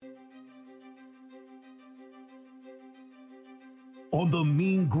on the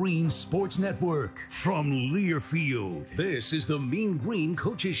Mean Green Sports Network. From Learfield, this is the Mean Green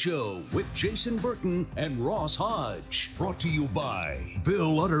Coaches Show with Jason Burton and Ross Hodge. Brought to you by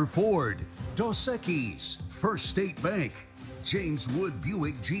Bill Utter Ford, Dos Equis, First State Bank, James Wood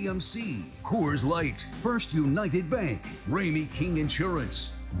Buick GMC, Coors Light, First United Bank, Ramey King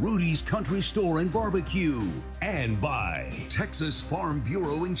Insurance, Rudy's Country Store and Barbecue, and by Texas Farm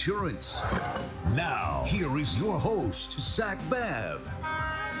Bureau Insurance. Now, here is your host, Zach Babb.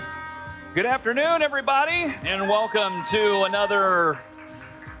 Good afternoon, everybody, and welcome to another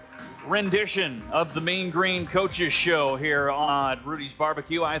rendition of the Mean Green Coaches Show here on Rudy's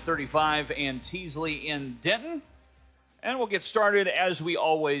Barbecue, I-35 and Teasley in Denton. And we'll get started, as we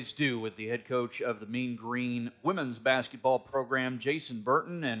always do, with the head coach of the Mean Green women's basketball program, Jason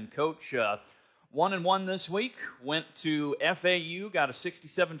Burton. And Coach, 1-1 this week, went to FAU, got a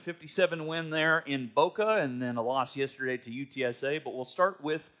 67-57 win there in Boca, and then a loss yesterday to UTSA. But we'll start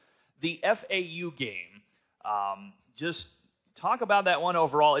with the FAU game. Just talk about that one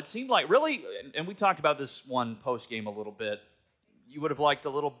overall. It seemed like really, and we talked about this one post-game a little bit, you would have liked a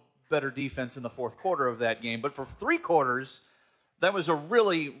little better defense in the fourth quarter of that game. But for 3 quarters, that was a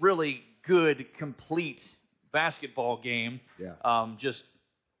really, really good, complete basketball game. Yeah. Just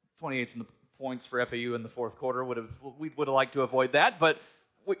 28 in the points for FAU in the fourth quarter. We would have liked to avoid that. But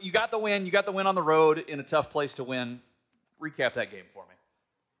you got the win. You got the win on the road in a tough place to win. Recap that game for me.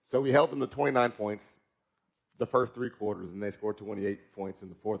 So we held them to 29 points the first 3 quarters, and they scored 28 points in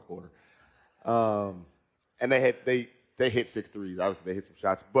the fourth quarter. And they hit 6 threes. Obviously, they hit some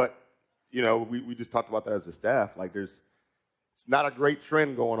shots. But, you know, we just talked about that as a staff. Like, it's not a great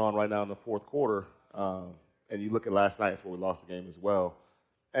trend going on right now in the fourth quarter. And you look at last night, that's where we lost the game as well.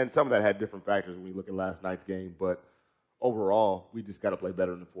 And some of that had different factors when you look at last night's game. But overall, we just got to play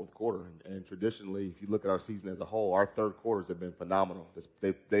better in the fourth quarter. And traditionally, if you look at our season as a whole, our third quarters have been phenomenal.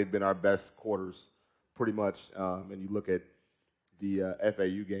 They've been our best quarters pretty much. And you look at the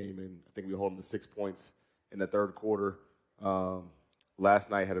FAU game, and I think we hold them to 6 points in the third quarter.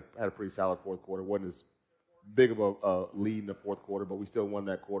 Last night had a pretty solid fourth quarter. Wasn't as big of a lead in the fourth quarter, but we still won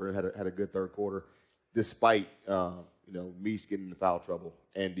that quarter and had a good third quarter, despite Mish getting into foul trouble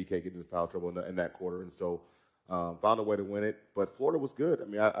and DK getting into foul trouble in that quarter. And so found a way to win it. But Florida was good. I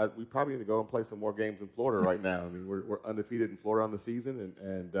mean, we probably need to go and play some more games in Florida right now. I mean, we're undefeated in Florida on the season,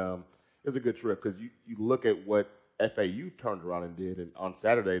 and it was a good trip because you look at what FAU turned around and did, and on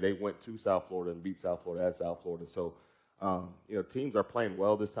Saturday they went to South Florida and beat South Florida at South Florida. So, teams are playing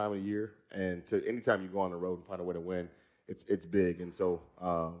well this time of the year, and anytime you go on the road and find a way to win, it's big. And so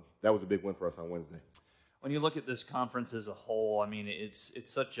that was a big win for us on Wednesday. When you look at this conference as a whole, I mean, it's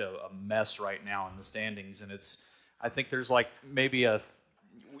such a mess right now in the standings, and I think there's like maybe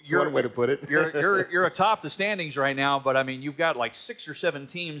one way to put it. you're atop the standings right now, but I mean, you've got like 6 or 7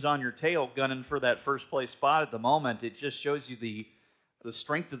 teams on your tail gunning for that first place spot at the moment. It just shows you the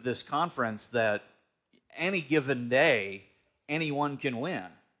strength of this conference, that any given day, anyone can win.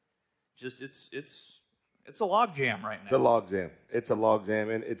 Just it's a logjam right now. It's a logjam. It's a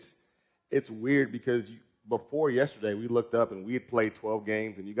logjam, and it's weird because before yesterday we looked up and we had played 12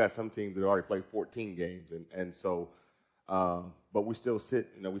 games, and you got some teams that already played 14 games, and so. But we still sit,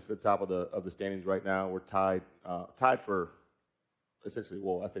 we sit top of the standings right now. We're tied for essentially.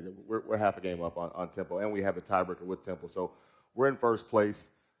 Well, I think we're half a game up on Temple, and we have a tiebreaker with Temple. So we're in first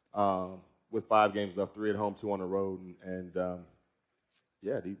place with 5 games left, 3 at home, 2 on the road, and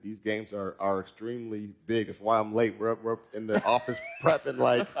these games are extremely big. That's why I'm late. We're up in the office prepping,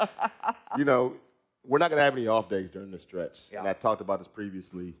 we're not going to have any off days during this stretch. Yeah. And I talked about this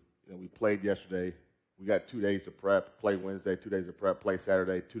previously. We played yesterday. We got 2 days to prep, play Wednesday, 2 days to prep, play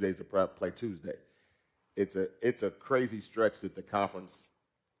Saturday, 2 days to prep, play Tuesday. It's a crazy stretch that the conference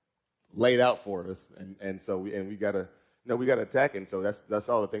laid out for us, and so we gotta attack it. And so that's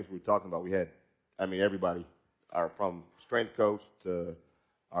all the things we were talking about. We had, everybody, from strength coach to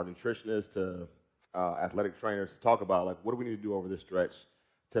our nutritionist to athletic trainers, to talk about what do we need to do over this stretch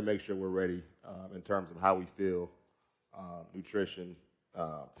to make sure we're ready in terms of how we feel, nutrition,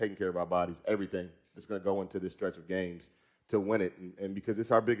 taking care of our bodies, everything. It's going to go into this stretch of games to win it, and because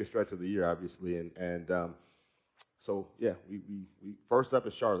it's our biggest stretch of the year, obviously, and we first up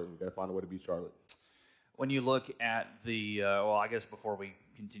is Charlotte. We've got to find a way to beat Charlotte. When you look at I guess before we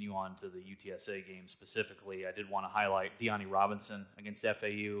continue on to the UTSA game specifically, I did want to highlight Deani Robinson against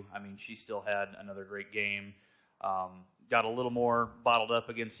FAU. I mean, she still had another great game. Got a little more bottled up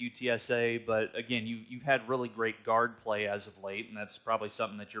against UTSA, but again, you've had really great guard play as of late, and that's probably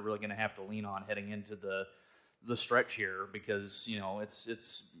something that you're really going to have to lean on heading into the stretch here, because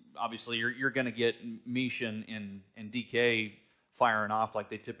it's obviously you're going to get Mish and DK firing off like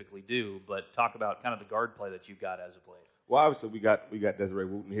they typically do. But talk about kind of the guard play that you've got as of late. Well, obviously we got Desiree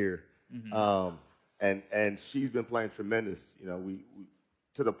Wooten here, and she's been playing tremendous. You know, we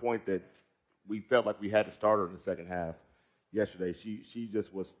to the point that we felt like we had to start her in the second half yesterday. She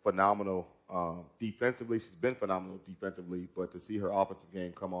just was phenomenal defensively. She's been phenomenal defensively, but to see her offensive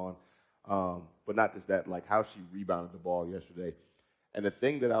game come on, but not just that, like how she rebounded the ball yesterday. And the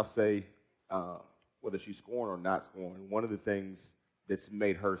thing that I'll say, whether she's scoring or not scoring, one of the things that's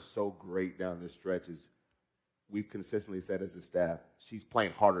made her so great down this stretch is we've consistently said as a staff, she's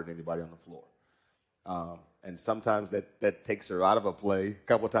playing harder than anybody on the floor. And sometimes that takes her out of a play. A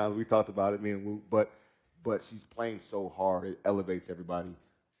couple of times we talked about it, me and Wu, but she's playing so hard, it elevates everybody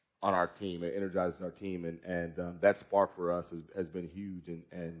on our team. It energizes our team, and that spark for us has been huge,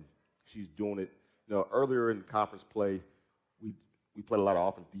 and she's doing it. You know, earlier in conference play, we played a lot of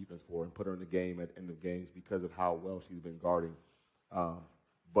offense defense for her and put her in the game at end of games because of how well she's been guarding.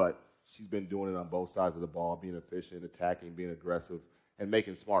 But she's been doing it on both sides of the ball, being efficient, attacking, being aggressive, and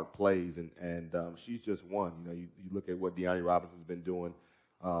making smart plays. And she's just one. You know, you look at what De'Ani Robinson's been doing,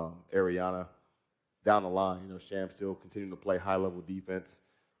 Ariana down the line. You know, Sham still continuing to play high-level defense.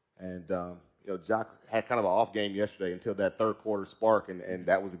 And, you know, Jock had kind of an off game yesterday until that third quarter spark, and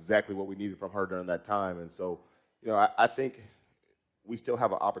that was exactly what we needed from her during that time. And so, you know, I think we still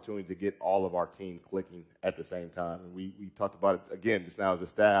have an opportunity to get all of our team clicking at the same time. And we talked about it, again, just now as a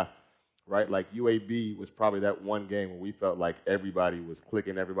staff, right? Like UAB was probably that one game where we felt like everybody was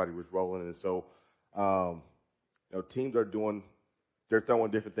clicking, everybody was rolling. And so, you know, teams they're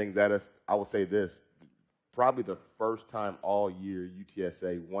throwing different things at us. I will say this, probably the first time all year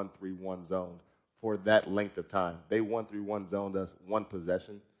UTSA 1-3-1 zoned for that length of time. They 1-3-1 zoned us one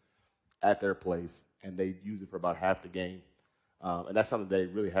possession at their place, and they used it for about half the game. And that's something they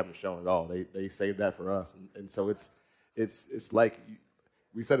really haven't shown at all. They saved that for us. And so it's like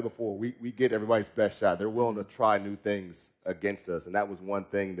we said it before, we get everybody's best shot. They're willing to try new things against us. And that was one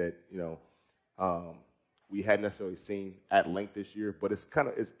thing that, you know, we hadn't necessarily seen at length this year. But it's kind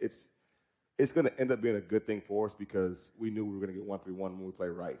of it's going to end up being a good thing for us because we knew we were going to get 1-3-1 when we play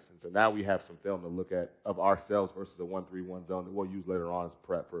Rice. And so now we have some film to look at of ourselves versus a 1-3-1 zone that we'll use later on as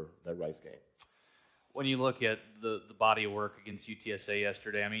prep for that Rice game. When you look at the body of work against UTSA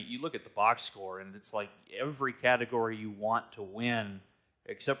yesterday, I mean, you look at the box score, and it's like every category you want to win,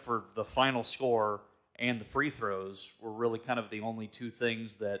 except for the final score and the free throws, were really kind of the only two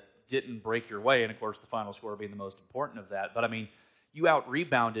things that didn't break your way, and, of course, the final score being the most important of that. But, I mean, you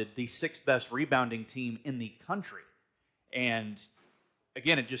out-rebounded the sixth best rebounding team in the country. And,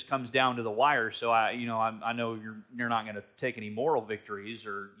 again, it just comes down to the wire. So, I know you're not going to take any moral victories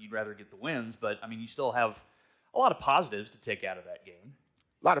or you'd rather get the wins. But, I mean, you still have a lot of positives to take out of that game.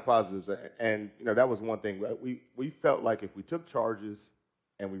 A lot of positives. And you know, that was one thing. We felt like if we took charges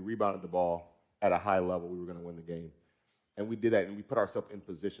and we rebounded the ball at a high level, we were going to win the game. And we did that, and we put ourselves in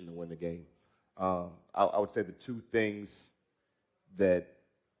position to win the game. I would say the two things that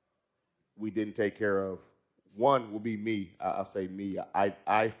we didn't take care of, one will be me. I'll say me.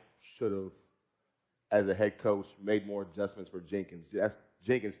 I should have, as a head coach, made more adjustments for Jenkins. That's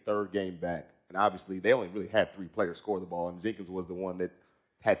Jenkins' third game back. And obviously, they only really had 3 players score the ball, and Jenkins was the one that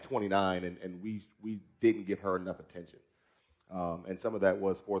had 29, and we didn't give her enough attention. And some of that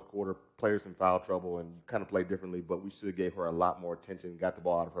was fourth quarter, players in foul trouble, and kind of played differently, but we should have gave her a lot more attention, got the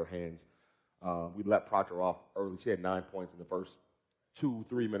ball out of her hands. We let Proctor off early. She had 9 points in the first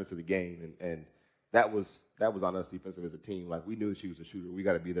 2-3 minutes of the game, and that was on us defensive as a team. Like, we knew that she was a shooter. We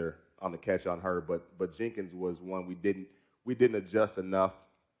got to be there on the catch on her. But Jenkins was one we didn't adjust enough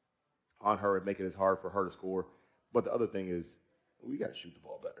on her and make it as hard for her to score. But the other thing is we got to shoot the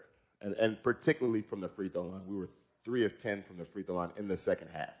ball better, and particularly from the free throw line. We were 3 of 10 from the free throw line in the second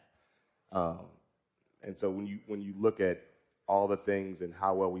half. And so when you look at all the things and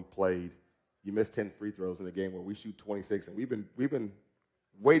how well we played, you missed 10 free throws in a game where we shoot 26, and we've been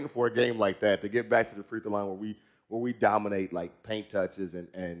waiting for a game like that to get back to the free throw line where we dominate like paint touches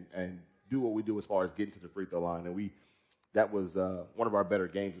and do what we do as far as getting to the free throw line. And that was one of our better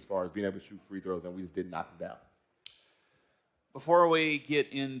games as far as being able to shoot free throws, and we just didn't knock them down. Before we get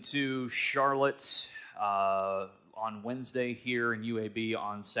into Charlotte on Wednesday here in UAB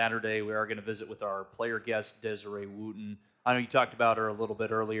on Saturday, we are going to visit with our player guest, Desiree Wooten. I know you talked about her a little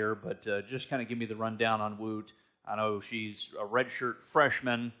bit earlier, but just kind of give me the rundown on Woot. I know she's a redshirt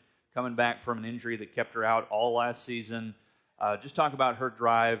freshman coming back from an injury that kept her out all last season. Just talk about her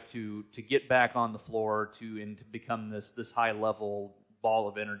drive to get back on the floor and to become this high-level ball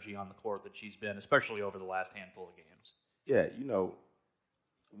of energy on the court that she's been, especially over the last handful of games. Yeah, you know,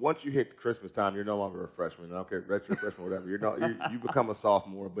 once you hit Christmas time, you're no longer a freshman. I don't care, redshirt freshman, whatever. You become a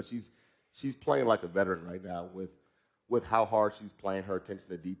sophomore. But she's playing like a veteran right now with how hard she's playing, her attention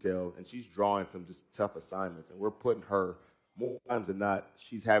to detail, and she's drawing some just tough assignments. And we're putting her, more times than not,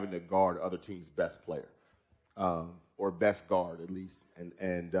 she's having to guard other team's best player, or best guard at least.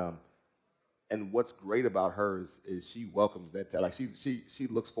 And what's great about her is she welcomes that. Like she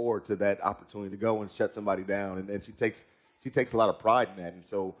looks forward to that opportunity to go and shut somebody down, and then she takes a lot of pride in that. And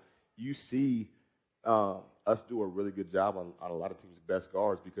so you see us do a really good job on a lot of teams' best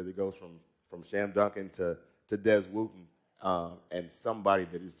guards, because it goes from Sham Duncan to Des Wooten, and somebody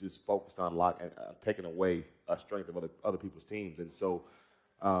that is just focused on taking away a strength of other people's teams. And so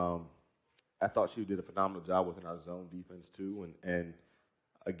I thought she did a phenomenal job within our zone defense too. And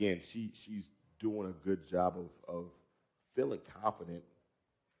again, she's doing a good job of feeling confident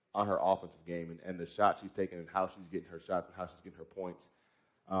on her offensive game and the shot she's taking and how she's getting her shots and how she's getting her points.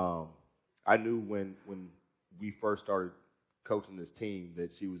 I knew when we first started coaching this team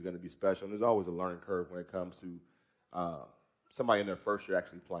that she was going to be special. And there's always a learning curve when it comes to somebody in their first year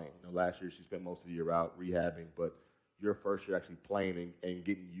actually playing. Last year she spent most of the year out rehabbing, but your first year actually playing and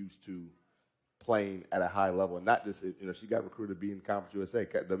getting used to playing at a high level, and not just, she got recruited to be in Conference USA.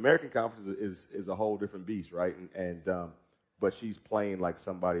 The American Conference is a whole different beast, right? But she's playing like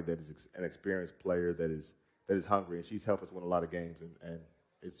somebody that is an experienced player that is hungry, and she's helped us win a lot of games, and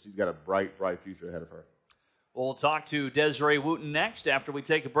she's got a bright future ahead of her. We'll talk to Desiree Wooten next after we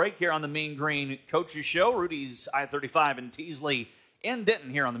take a break here on the Mean Green Coaches Show. Rudy's I-35 in Teasley and Denton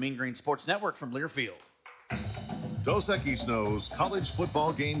here on the Mean Green Sports Network from Learfield. Dos Equis knows college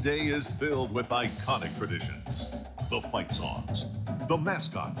football game day is filled with iconic traditions. The fight songs, the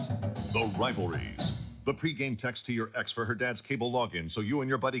mascots, the rivalries, the pregame text to your ex for her dad's cable login so you and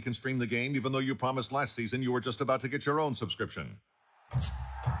your buddy can stream the game even though you promised last season you were just about to get your own subscription.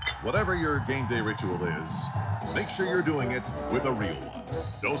 Whatever your game day ritual is, make sure you're doing it with a real one.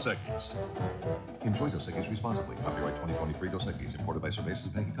 Dos Equis. Enjoy Dos Equis responsibly. Copyright 2023 Dos Equis, imported by Cervezas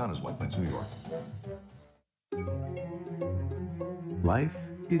Mexicanas, White Plains, New York. Life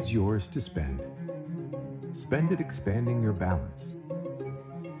is yours to spend. Spend it expanding your balance.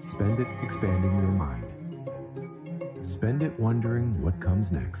 Spend it expanding your mind. Spend it wondering what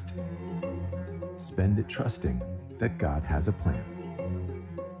comes next. Spend it trusting that God has a plan.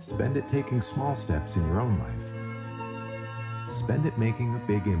 Spend it taking small steps in your own life. Spend it making a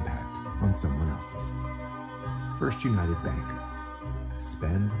big impact on someone else's. First United Bank.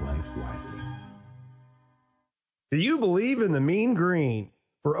 Spend life wisely. Do you believe in the Mean Green?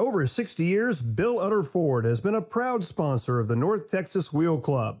 For over 60 years, Bill Utter Ford has been a proud sponsor of the North Texas Wheel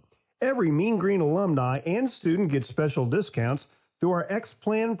Club. Every Mean Green alumni and student gets special discounts through our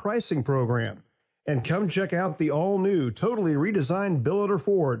X-Plan pricing program. And come check out the all-new, totally redesigned Bill Utter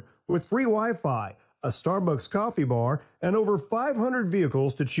Ford with free Wi-Fi, a Starbucks coffee bar, and over 500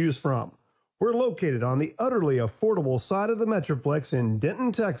 vehicles to choose from. We're located on the utterly affordable side of the Metroplex in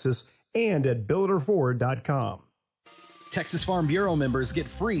Denton, Texas, and at BillUtterFord.com. Texas Farm Bureau members get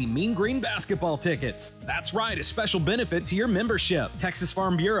free Mean Green basketball tickets. That's right, a special benefit to your membership. Texas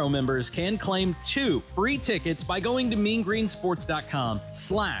Farm Bureau members can claim 2 free tickets by going to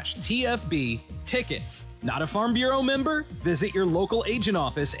meangreensports.com/TFB tickets. Not a Farm Bureau member? Visit your local agent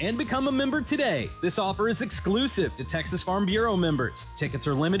office and become a member today. This offer is exclusive to Texas Farm Bureau members. Tickets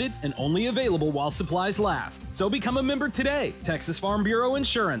are limited and only available while supplies last. So become a member today. Texas Farm Bureau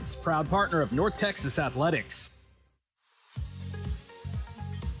Insurance, proud partner of North Texas Athletics.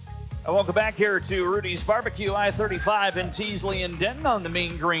 Welcome back here to Rudy's Barbecue, I-35 in Teasley and Denton on the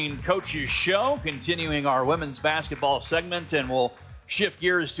Mean Green Coaches Show. Continuing our women's basketball segment, and we'll shift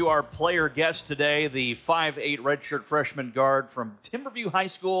gears to our player guest today, the 5'8" redshirt freshman guard from Timberview High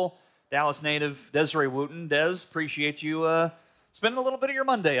School, Dallas native Desiree Wooten. Des, appreciate you spending a little bit of your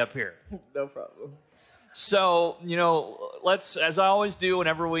Monday up here. No problem. So, let's, as I always do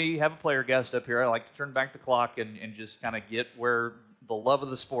whenever we have a player guest up here, I like to turn back the clock and just kind of get where the love of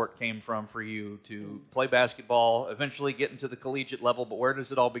the sport came from for you to play basketball, eventually get into the collegiate level. But where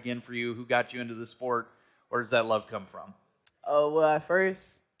does it all begin for you? Who got you into the sport? Where does that love come from? Oh, well, at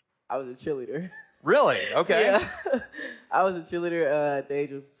first, I was a cheerleader. Really? Okay. Yeah. I was a cheerleader at the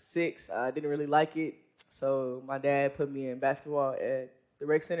age of 6. I didn't really like it. So my dad put me in basketball at the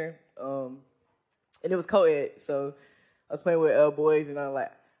rec center. And it was co-ed. So I was playing with boys, and I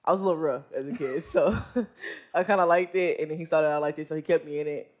was a little rough as a kid, so I kind of liked it, and then he saw that I liked it, so he kept me in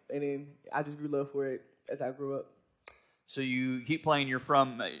it, and then I just grew love for it as I grew up. So you keep playing. You're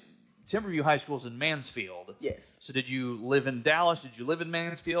from Timberview High School's in Mansfield. Yes. So did you live in Dallas? Did you live in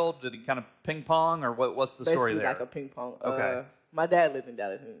Mansfield? Did it kind of ping pong, or what's the story there? Basically like a ping pong. Okay. My dad lived in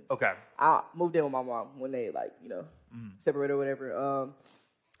Dallas. Okay. I moved in with my mom when they separated or whatever.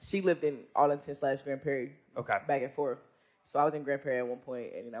 She lived in Arlington/Grand Prairie. Okay. Back and forth. So I was in Grand Prairie at one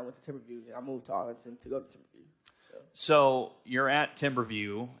point, and then I went to Timberview, and I moved to Arlington to go to Timberview. So you're at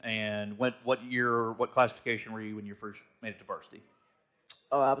Timberview, and what classification were you when you first made it to varsity?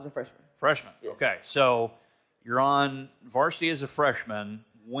 Oh, I was a freshman. Freshman. Yes. Okay. So you're on varsity as a freshman.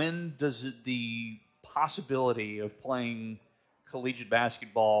 When does the possibility of playing collegiate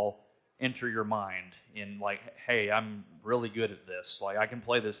basketball enter your mind in like, hey, I'm really good at this. Like I can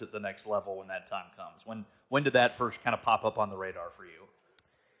play this at the next level when that time comes. When did that first kind of pop up on the radar for you?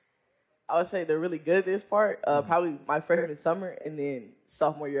 I would say they're really good at this part. Probably my freshman summer and then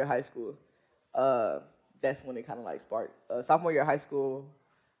sophomore year of high school. That's when it kind of like sparked. Sophomore year of high school,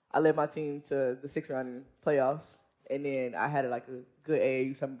 I led my team to the 6th round in playoffs. And then I had like a good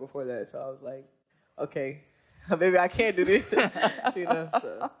AAU summer before that. So I was like, okay, maybe I can do this.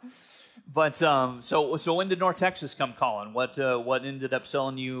 So. But so when did North Texas come calling? What ended up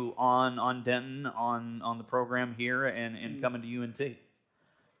selling you on Denton on the program here and coming to UNT?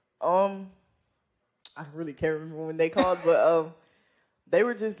 I really can't remember when they called, but they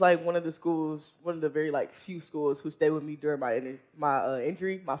were just like one of the very like few schools who stayed with me during my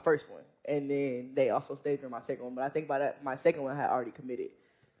injury, my first one, and then they also stayed during my second one. But I think by that my second one had already committed,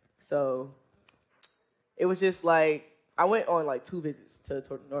 so it was just like I went on like 2 visits to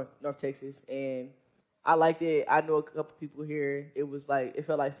North Texas, and I liked it. I knew a couple people here. It was like it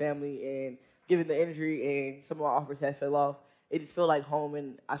felt like family, and given the injury and some of my offers had fell off, it just felt like home,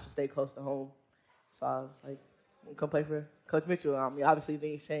 and I should stay close to home. So I was like, come play for Coach Mitchell. I mean, obviously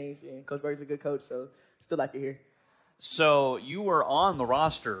things changed, and Coach Burton's a good coach, so still like it here. So you were on the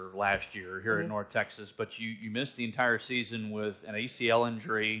roster last year here at North Texas, but you missed the entire season with an ACL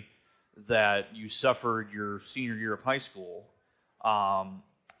injury that you suffered your senior year of high school. I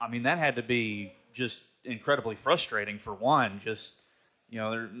mean, that had to be just incredibly frustrating for one. Just,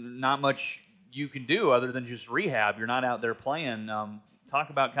 there's not much you can do other than just rehab. You're not out there playing. Talk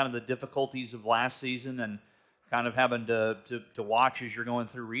about kind of the difficulties of last season and kind of having to watch as you're going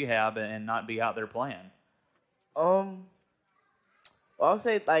through rehab and not be out there playing. Well, I would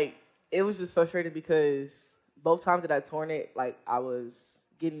say, like, it was just frustrating because both times that I torn it, like, I was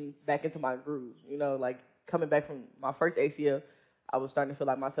getting back into my groove, like, coming back from my first ACL, I was starting to feel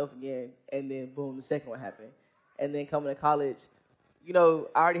like myself again, and then, boom, the second one happened. And then coming to college, I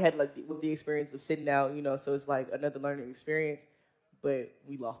already had, like, the experience of sitting out, so it's, like, another learning experience, but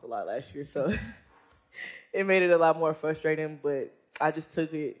we lost a lot last year, so it made it a lot more frustrating, but I just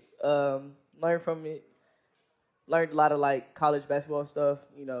took it, learned from it, learned a lot of, like, college basketball stuff,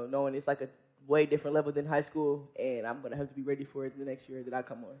 knowing it's, like, a way different level than high school, and I'm going to have to be ready for it the next year that I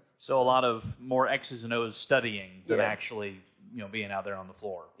come on. So a lot of more X's and O's studying than actually, being out there on the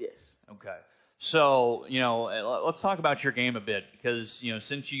floor. Yes. Okay. So, let's talk about your game a bit because,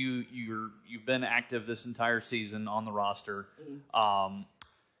 since you've been active this entire season on the roster,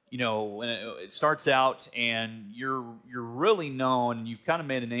 when it starts out and you're really known, you've kind of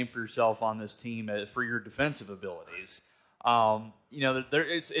made a name for yourself on this team for your defensive abilities.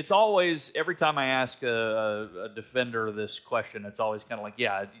 It's always, every time I ask a defender this question, it's always kind of like,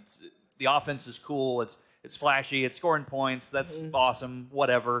 the offense is cool, it's flashy, it's scoring points, that's awesome,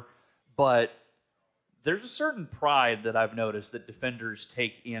 whatever. But there's a certain pride that I've noticed that defenders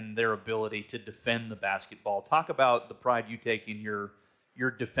take in their ability to defend the basketball. Talk about the pride you take in your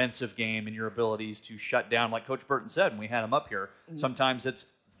defensive game and your abilities to shut down, like Coach Burton said when we had him up here. Sometimes it's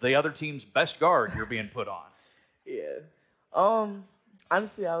the other team's best guard you're being put on. Yeah.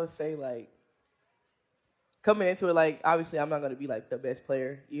 Honestly, I would say, like, coming into it, like, obviously I'm not going to be, like, the best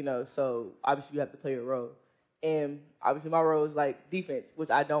player, so obviously you have to play your role. And obviously my role is, like, defense,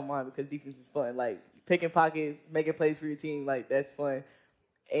 which I don't mind because defense is fun. Like, picking pockets, making plays for your team, like, that's fun.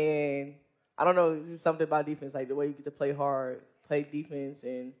 And I don't know, it's just something about defense, like, the way you get to play hard, play defense,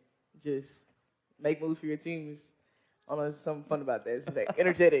 and just make moves for your team. I don't know, there's something fun about that. It's just, like,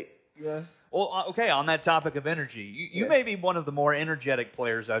 energetic, Well, okay, on that topic of energy, you may be one of the more energetic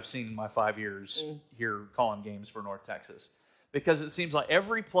players I've seen in my 5 years here calling games for North Texas. Because it seems like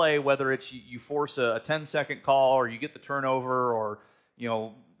every play, whether it's you force a 10-second call or you get the turnover or,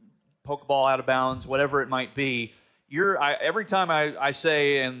 poke a ball out of bounds, whatever it might be, every time I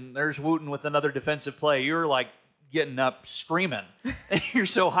say, and there's Wooten with another defensive play, you're like getting up screaming. You're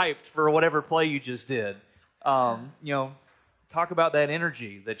so hyped for whatever play you just did. Talk about that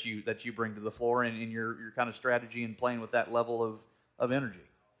energy that you bring to the floor and your kind of strategy in playing with that level of energy.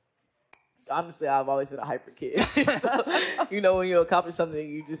 Honestly, I've always been a hyper kid. So, when you accomplish something,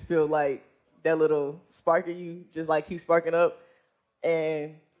 you just feel like that little spark in you just, like, keeps sparking up.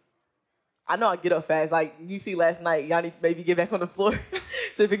 And I know I get up fast. Like, you see last night, y'all need to maybe get back on the floor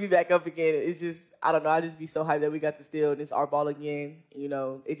to pick me back up again. It's just, I don't know. I just be so hyped that we got the steal and it's our ball again. You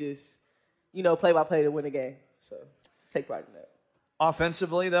know, it just, you know, play by play to win the game. So take pride in that.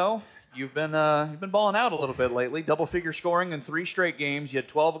 Offensively, though, you've been balling out a little bit lately. Double-figure scoring in 3 straight games. You had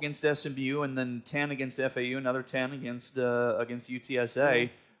 12 against SMU and then 10 against FAU, another 10 against UTSA.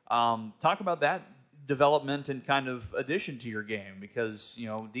 Talk about that development and kind of addition to your game, because, you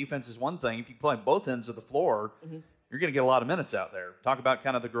know, defense is one thing. If you play both ends of the floor, you're going to get a lot of minutes out there. Talk about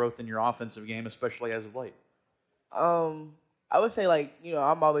kind of the growth in your offensive game, especially as of late. I would say, like, you know,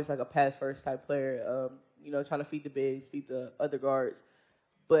 I'm always like a pass-first type player, you know, trying to feed the bigs, feed the other guards.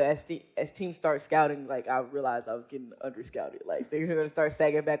 But as teams start scouting, like, I realized I was getting under-scouted. Like, they're going to start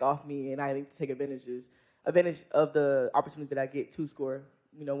sagging back off me, and I need to take advantage of the opportunities that I get to score,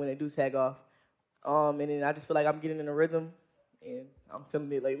 you know, when they do sag off. And then I just feel like I'm getting in a rhythm, and I'm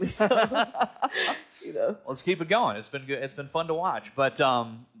feeling it lately. So, you know. Let's keep it going. It's been good. It's been fun to watch. But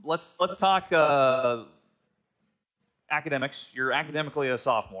let's talk academics. You're academically a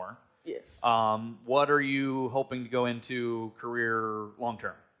sophomore. Yes. What are you hoping to go into career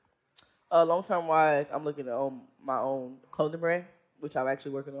long-term? Long-term wise, I'm looking to own my own clothing brand, which I'm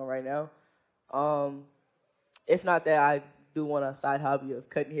actually working on right now. If not that, I do want a side hobby of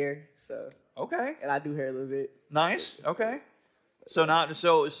cutting hair. So. Okay. And I do hair a little bit. Nice. Okay. So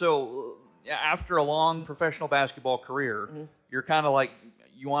after a long professional basketball career, you're kind of like,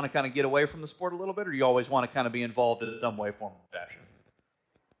 you want to kind of get away from the sport a little bit, or you always want to kind of be involved in some way, form, or fashion?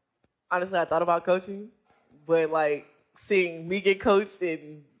 Honestly, I thought about coaching, but like seeing me get coached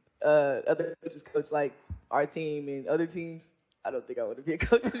and other coaches coach like our team and other teams, I don't think I want to be a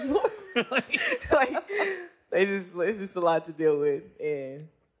coach anymore. It's just a lot to deal with, and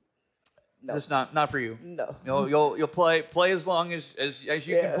no. Just not for you. No. You'll play as long as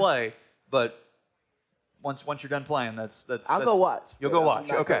you can play, but once you're done playing, that's I'll go watch. You'll go watch.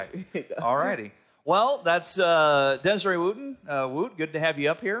 Okay. All righty. Well, that's Desiree Wooten. Woot, good to have you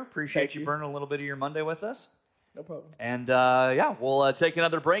up here. Appreciate you burning a little bit of your Monday with us. No problem. And we'll take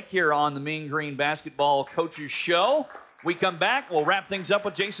another break here on the Mean Green Basketball Coaches Show. We come back, we'll wrap things up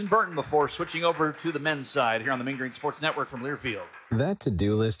with Jason Burton before switching over to the men's side here on the Mean Green Sports Network from Learfield. That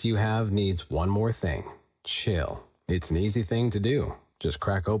to-do list you have needs one more thing. Chill. It's an easy thing to do. Just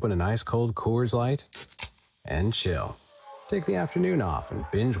crack open an ice-cold Coors Light and chill. Take the afternoon off and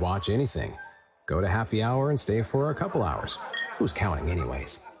binge watch anything. Go to happy hour and stay for a couple hours. Who's counting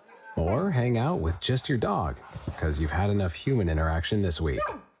anyways? Or hang out with just your dog, because you've had enough human interaction this week.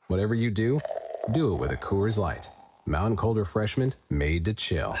 Whatever you do it with a Coors Light. Mountain Cold Refreshment made to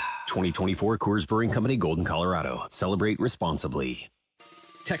chill. 2024 Coors Brewing Company, Golden, Colorado. Celebrate responsibly.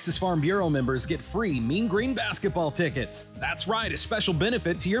 Texas Farm Bureau members get free Mean Green basketball tickets. That's right, a special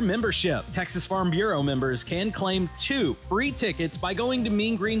benefit to your membership. Texas Farm Bureau members can claim 2 free tickets by going to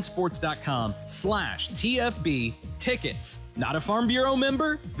meangreensports.com/TFB tickets. Not a Farm Bureau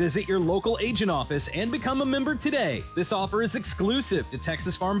member? Visit your local agent office and become a member today. This offer is exclusive to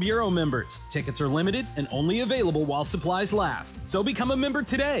Texas Farm Bureau members. Tickets are limited and only available while supplies last. So become a member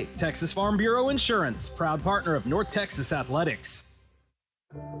today. Texas Farm Bureau Insurance, proud partner of North Texas Athletics.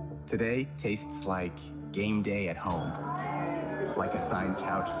 Today tastes like game day at home, like assigned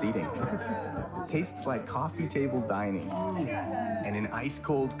couch seating. Tastes like coffee table dining and an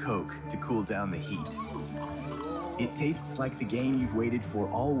ice-cold Coke to cool down the heat. It tastes like the game you've waited for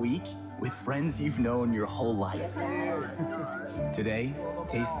all week with friends you've known your whole life. Today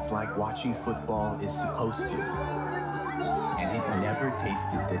tastes like watching football is supposed to, and it never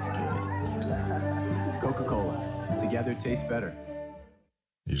tasted this good. Coca-Cola, together tastes better.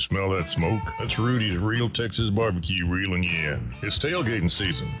 You smell that smoke? That's Rudy's Real Texas Barbecue reeling you in. It's tailgating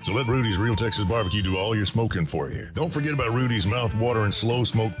season, so let Rudy's Real Texas Barbecue do all your smoking for you. Don't forget about Rudy's mouth-watering slow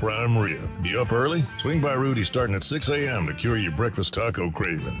smoke prime rib. Be up early? Swing by Rudy's starting at 6 a.m. to cure your breakfast taco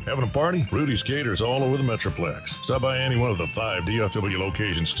craving. Having a party? Rudy's caters all over the Metroplex. Stop by any one of the 5 DFW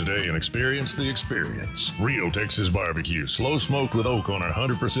locations today and experience the experience. Real Texas Barbecue, slow smoked with oak on our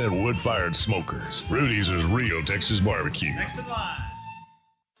 100% wood-fired smokers. Rudy's is Real Texas Barbecue. Next in line.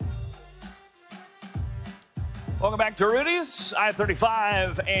 Welcome back to Rudy's,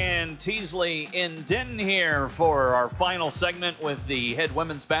 I-35 and Teasley in Denton here for our final segment with the head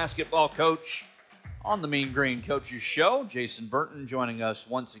women's basketball coach on the Mean Green Coaches Show, Jason Burton, joining us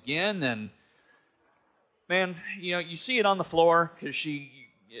once again. And, man, you know, you see it on the floor because she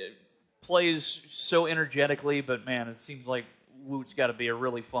plays so energetically, but, man, it seems like Woot's got to be a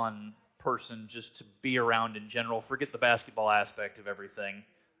really fun person just to be around in general. Forget the basketball aspect of everything.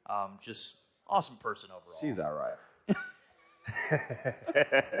 Just awesome person overall. She's all right.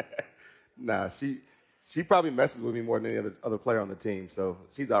 Nah, she probably messes with me more than any other player on the team, so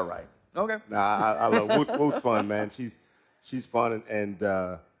she's all right. Okay. Nah, I love Woot's fun, man. She's fun, and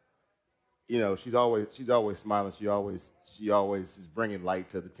you know, she's always smiling. She always is bringing light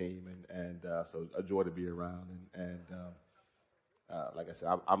to the team, and so a joy to be around. And like I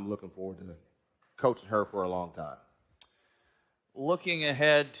said, I'm looking forward to coaching her for a long time. Looking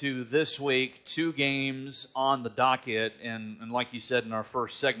ahead to this week, 2 games on the docket, and like you said in our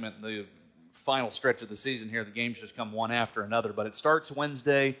first segment, the final stretch of the season here, the games just come one after another. But it starts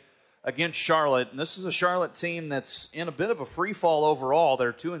Wednesday against Charlotte, and this is a Charlotte team that's in a bit of a free fall overall.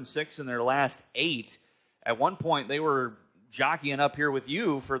 They're 2-6 in their last 8. At one point, they were jockeying up here with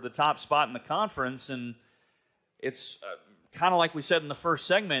you for the top spot in the conference, and it's kind of like we said in the first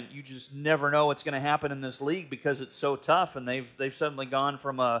segment, you just never know what's going to happen in this league because it's so tough, and they've suddenly gone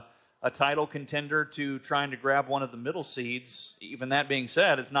from a title contender to trying to grab one of the middle seeds. Even that being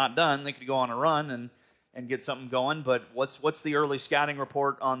said, it's not done. They could go on a run and get something going, but what's the early scouting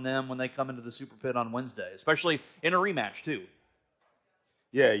report on them when they come into the Super Pit on Wednesday, especially in a rematch too?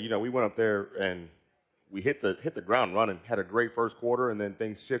 Yeah, you know, we went up there and we hit the ground running, had a great first quarter, and then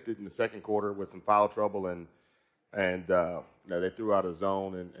things shifted in the second quarter with some foul trouble and you know, they threw out a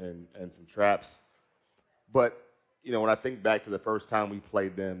zone and some traps. But, you know, when I think back to the first time we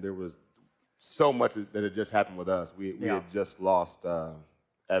played them, there was so much that had just happened with us. We had just lost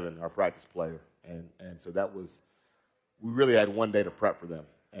Evan, our practice player. And so that was, we really had one day to prep for them.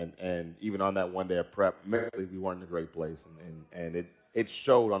 And even on that one day of prep, mentally we weren't in a great place. And it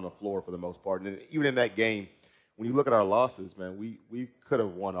showed on the floor for the most part. And even in that game, when you look at our losses, man, we could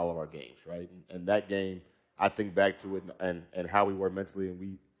have won all of our games, right? And that game, I think back to it and how we were mentally,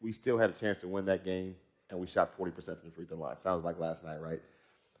 and we still had a chance to win that game, and we shot 40% from the free throw line. Sounds like last night, right?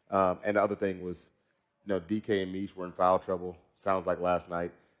 And the other thing was, you know, DK and Mish were in foul trouble. Sounds like last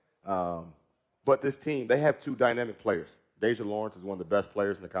night. But this team, they have 2 dynamic players. Deja Lawrence is one of the best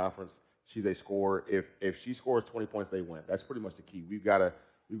players in the conference. She's a scorer. If she scores 20 points, they win. That's pretty much the key. We've got to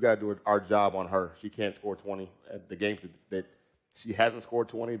do our job on her. She can't score 20. The games that she hasn't scored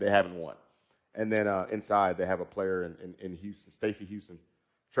 20, they haven't won. And then inside, they have a player in Houston,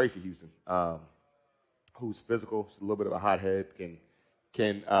 Tracy Houston, who's physical. She's a little bit of a hothead.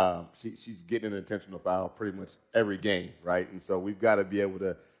 She's getting an intentional foul pretty much every game, right? And so we've got to be able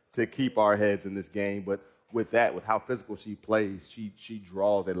to keep our heads in this game. But with how physical she plays, she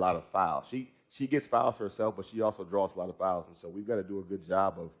draws a lot of fouls. She gets fouls herself, but she also draws a lot of fouls. And so we've got to do a good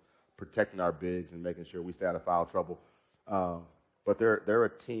job of protecting our bigs and making sure we stay out of foul trouble. But they're a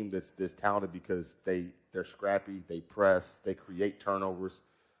team that's talented because they're scrappy, they press, they create turnovers,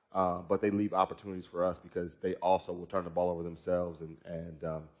 but they leave opportunities for us because they also will turn the ball over themselves. And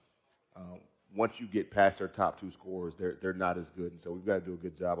once you get past their top 2 scorers, they're not as good. And so we've got to do a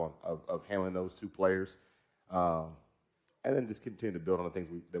good job of handling those 2 players, and then just continue to build on the things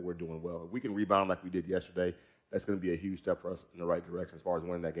that we're doing well. If we can rebound like we did yesterday, that's going to be a huge step for us in the right direction as far as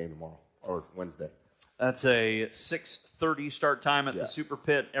winning that game tomorrow or Wednesday. That's a 6:30 start time at the Super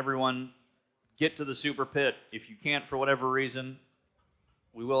Pit. Everyone get to the Super Pit. If you can't for whatever reason,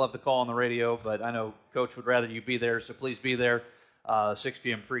 we will have the call on the radio, but I know Coach would rather you be there, so please be there. 6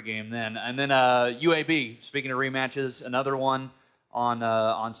 p.m. pregame then. And then UAB, speaking of rematches, another one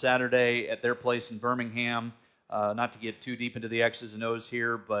on Saturday at their place in Birmingham. Not to get too deep into the X's and O's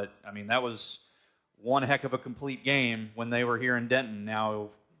here, but, I mean, that was one heck of a complete game when they were here in Denton. Now,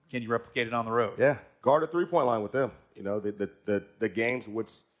 can you replicate it on the road? Yeah, guard a three-point line with them. You know, the games in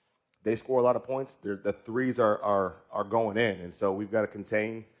which they score a lot of points, the threes are going in. And so we've got to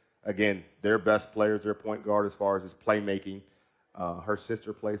contain, again, their best players, their point guard as far as his playmaking. Her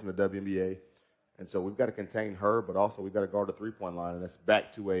sister plays in the WNBA. And so we've got to contain her, but also we've got to guard the three-point line. And that's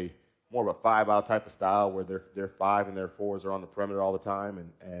back to a more of a 5-out type of style where their 5 and their 4s are on the perimeter all the time.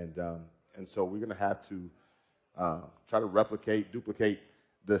 And so we're going to have to try to duplicate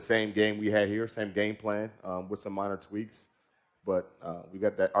the same game we had here, same game plan with some minor tweaks. But we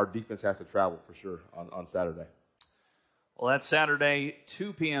got that. Our defense has to travel for sure on Saturday. Well, that's Saturday,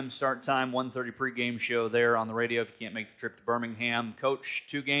 2 p.m. start time, 1:30 pregame show there on the radio if you can't make the trip to Birmingham. Coach,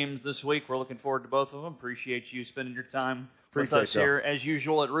 2 games this week. We're looking forward to both of them. Appreciate you spending your time with us here, as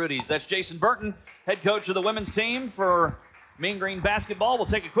usual, at Rudy's. That's Jason Burton, head coach of the women's team for Mean Green Basketball. We'll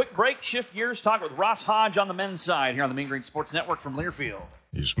take a quick break, shift gears, talk with Ross Hodge on the men's side here on the Mean Green Sports Network from Learfield.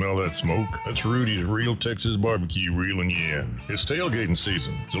 You smell that smoke? That's Rudy's Real Texas Barbecue reeling you in. It's tailgating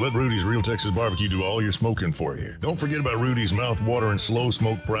season, so let Rudy's Real Texas Barbecue do all your smoking for you. Don't forget about Rudy's mouth-watering slow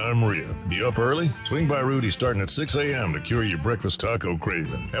smoke prime rib. Be up early? Swing by Rudy's starting at 6 a.m. to cure your breakfast taco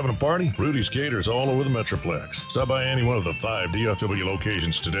craving. Having a party? Rudy's caters all over the Metroplex. Stop by any one of the 5 DFW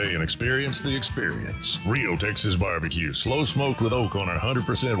locations today and experience the experience. Real Texas Barbecue, slow smoked with oak on our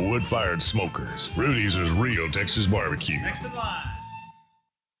 100% wood-fired smokers. Rudy's is Real Texas Barbecue. Next in line.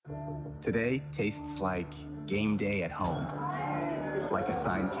 Today tastes like game day at home, like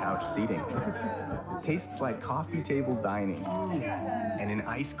assigned couch seating. Tastes like coffee table dining and an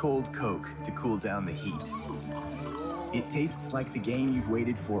ice-cold Coke to cool down the heat. It tastes like the game you've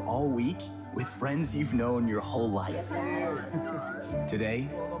waited for all week with friends you've known your whole life. Today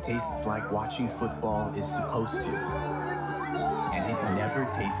tastes like watching football is supposed to, and it never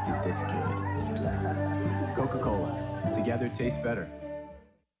tasted this good. Coca-Cola, together tastes better.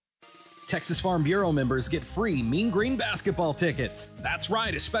 Texas Farm Bureau members get free Mean Green basketball tickets. That's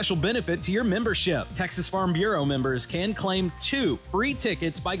right, a special benefit to your membership. Texas Farm Bureau members can claim 2 free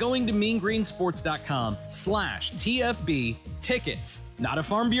tickets by going to meangreensports.com/TFB tickets. Not a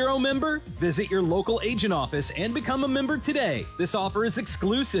Farm Bureau member? Visit your local agent office and become a member today. This offer is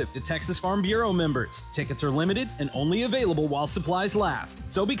exclusive to Texas Farm Bureau members. Tickets are limited and only available while supplies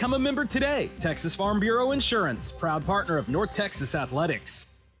last. So become a member today. Texas Farm Bureau Insurance, proud partner of North Texas Athletics.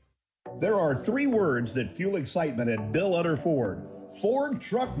 There are 3 words that fuel excitement at Bill Utter Ford. Ford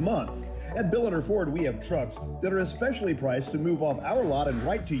Truck Month. At Bill Utter Ford, we have trucks that are especially priced to move off our lot and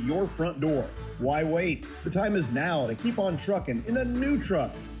right to your front door. Why wait? The time is now to keep on trucking in a new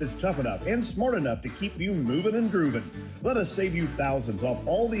truck that's tough enough and smart enough to keep you moving and grooving. Let us save you thousands off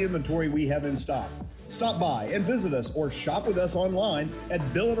all the inventory we have in stock. Stop by and visit us or shop with us online at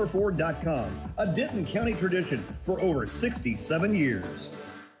BillUtterFord.com. A Denton County tradition for over 67 years.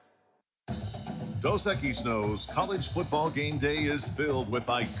 Dos Equis knows college football game day is filled with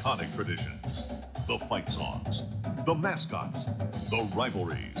iconic traditions. The fight songs, the mascots, the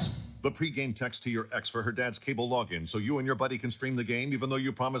rivalries, the pregame text to your ex for her dad's cable login so you and your buddy can stream the game even though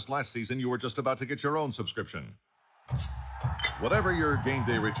you promised last season you were just about to get your own subscription. Whatever your game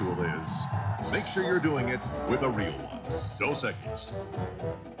day ritual is, make sure you're doing it with a real one. Dos Equis.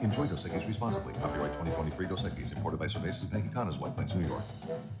 Enjoy Dos Equis responsibly. Copyright 2023 Dos Equis. Imported by Cervezas Mexicanas, White Plains, New York.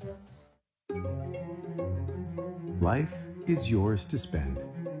 Life is yours to spend.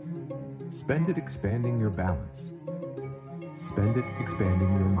 Spend it expanding your balance. Spend it expanding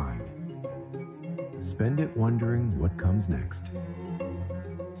your mind. Spend it wondering what comes next.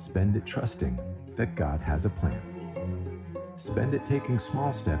 Spend it trusting that God has a plan. Spend it taking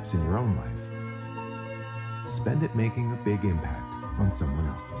small steps in your own life. Spend it making a big impact on someone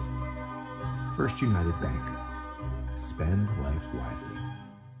else's. First United Bank. Spend life wisely.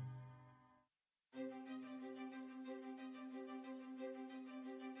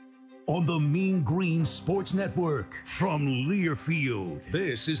 On the Mean Green Sports Network from Learfield,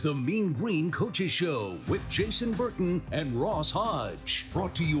 this is the Mean Green Coaches Show with Jason Burton and Ross Hodge.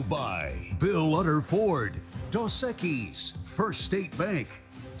 Brought to you by Bill Utter Ford, Dos Equis, First State Bank,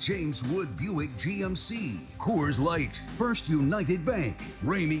 James Wood Buick GMC, Coors Light, First United Bank,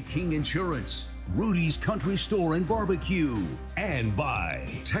 Ramey King Insurance, Rudy's Country Store and Barbecue, and by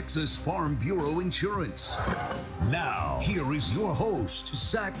Texas Farm Bureau Insurance. Now, here is your host,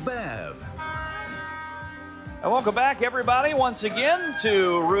 Zach Babb. And welcome back, everybody, once again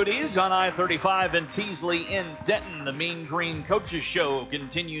to Rudy's on I-35 in Teasley in Denton. The Mean Green Coaches Show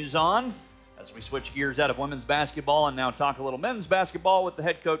continues on as we switch gears out of women's basketball and now talk a little men's basketball with the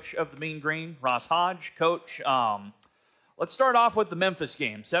head coach of the Mean Green, Ross Hodge. Coach, let's start off with the Memphis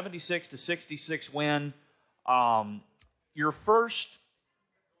game, 76-66 win. Your first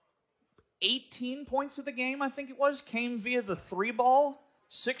 18 points of the game, I think it was, came via the 3-ball,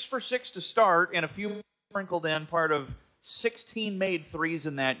 6 for 6 to start, and a few sprinkled in, part of 16 made threes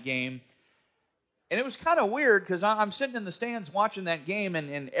in that game. And it was kind of weird because I'm sitting in the stands watching that game,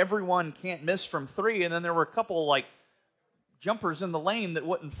 and everyone can't miss from 3, and then there were a couple, like, jumpers in the lane that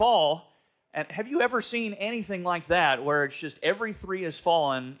wouldn't fall. And have you ever seen anything like that where it's just every 3 has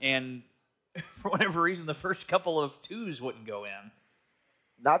fallen and for whatever reason the first couple of 2s wouldn't go in?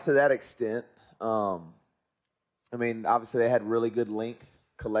 Not to that extent. I mean, obviously they had really good length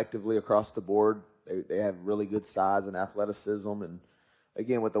collectively across the board. They have really good size and athleticism. And,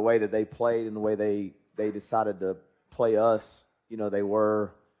 again, with the way that they played and the way they decided to play us, they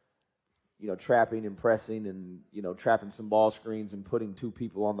were – trapping and pressing and, trapping some ball screens and putting 2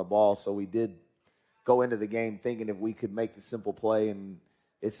 people on the ball. So we did go into the game thinking if we could make the simple play, and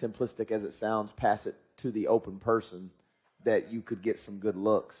as simplistic as it sounds, pass it to the open person, that you could get some good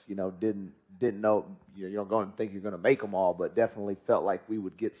looks. Didn't know you don't go and think you're going to make them all, but definitely felt like we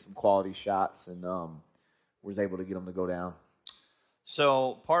would get some quality shots, and was able to get them to go down.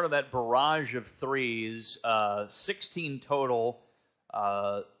 So part of that barrage of threes, 16 total,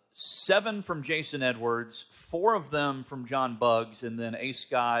 7 from Jason Edwards, 4 of them from John Buggs, and then A.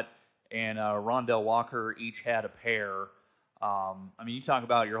 Scott and Rondell Walker each had a pair. You talk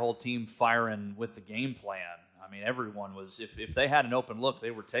about your whole team firing with the game plan. Everyone was, if they had an open look,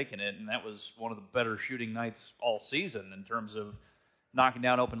 they were taking it, and that was one of the better shooting nights all season in terms of knocking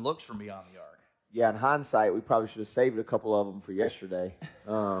down open looks from beyond the arc. Yeah, in hindsight, we probably should have saved a couple of them for yesterday.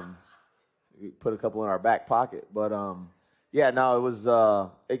 We put a couple in our back pocket. But, it was,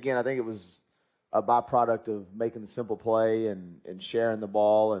 again, I think it was a byproduct of making the simple play and sharing the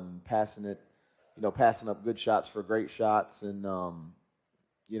ball and passing it, passing up good shots for great shots. And,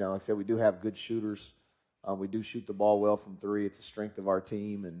 like I said, we do have good shooters. We do shoot the ball well from three. It's a strength of our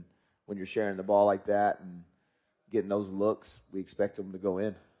team. And when you're sharing the ball like that and getting those looks, we expect them to go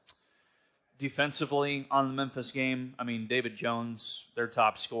in. Defensively on the Memphis game, David Jones, their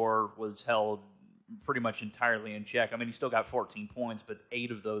top scorer, was held pretty much entirely in check. He still got 14 points, but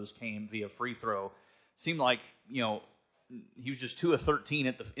 8 of those came via free throw. Seemed like, he was just 2 of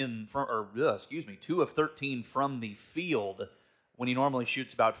 13 2 of 13 from the field when he normally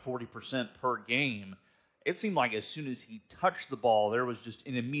shoots about 40% per game. It seemed like as soon as he touched the ball, there was just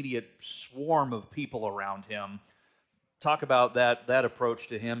an immediate swarm of people around him. Talk about that approach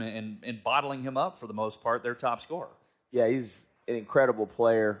to him and bottling him up for the most part, their top scorer. Yeah, he's an incredible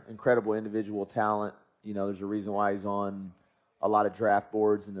player, incredible individual talent. There's a reason why he's on a lot of draft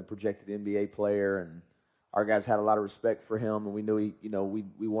boards and a projected NBA player. And our guys had a lot of respect for him, and we knew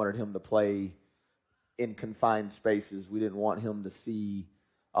we wanted him to play in confined spaces. We didn't want him to see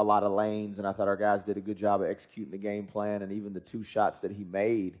a lot of lanes, and I thought our guys did a good job of executing the game plan. And even the 2 shots that he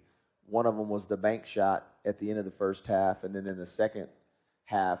made, one of them was the bank shot at the end of the first half, and then in the second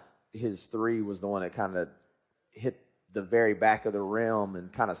half, his 3 was the one that kind of hit the very back of the rim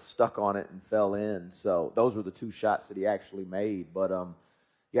and kind of stuck on it and fell in. So those were the 2 shots that he actually made. But,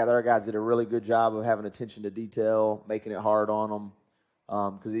 the other guys did a really good job of having attention to detail, making it hard on him,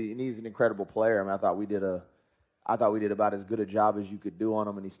 because he's an incredible player. I thought we did about as good a job as you could do on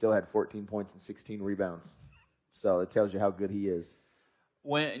him, and he still had 14 points and 16 rebounds. So it tells you how good he is.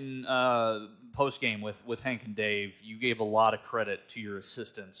 When post-game with Hank and Dave, you gave a lot of credit to your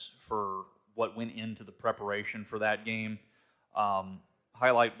assistants for what went into the preparation for that game.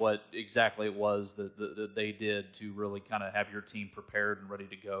 Highlight what exactly it was that they did to really kind of have your team prepared and ready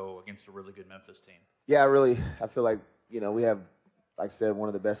to go against a really good Memphis team. Yeah, I feel like, we have, like I said, one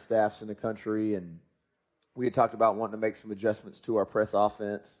of the best staffs in the country, and we had talked about wanting to make some adjustments to our press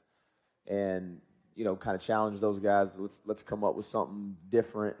offense and kind of challenge those guys. Let's come up with something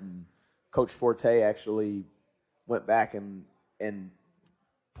different. And Coach Forte actually went back and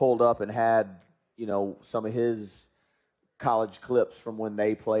pulled up and had, some of his college clips from when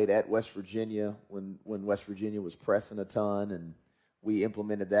they played at West Virginia, when West Virginia was pressing a ton, and we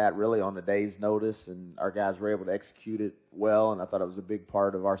implemented that really on a day's notice, and our guys were able to execute it well, and I thought it was a big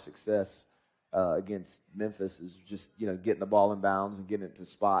part of our success against Memphis is just, getting the ball in bounds and getting it to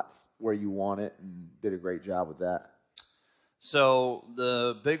spots where you want it, and did a great job with that. So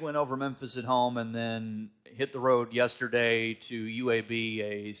the big win over Memphis at home, and then hit the road yesterday to UAB,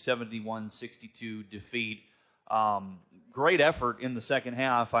 a 71-62 defeat. Great effort in the second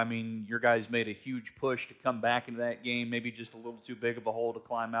half. Your guys made a huge push to come back into that game, maybe just a little too big of a hole to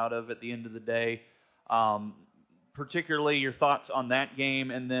climb out of at the end of the day. Particularly your thoughts on that game,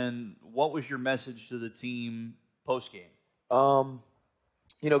 and then what was your message to the team post-game? Going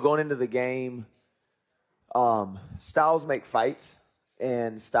into the game, styles make fights,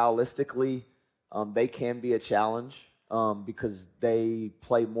 and stylistically, they can be a challenge because they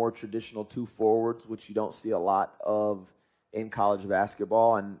play more traditional 2 forwards, which you don't see a lot of in college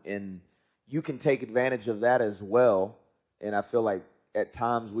basketball, and you can take advantage of that as well. And I feel like at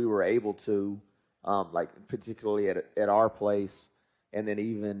times we were able to, like particularly at our place, and then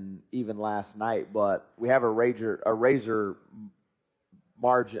even last night. But we have a razor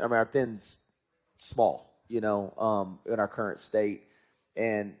margin. Our thin's small, in our current state.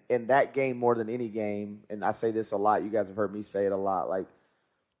 And in that game, more than any game, and I say this a lot, you guys have heard me say it a lot, like,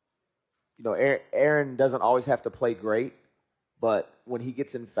 Aaron doesn't always have to play great, but when he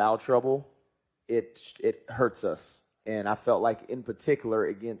gets in foul trouble, it hurts us. And I felt like in particular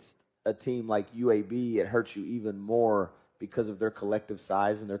against a team like UAB, it hurts you even more because of their collective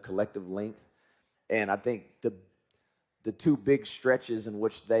size and their collective length. And I think the 2 big stretches in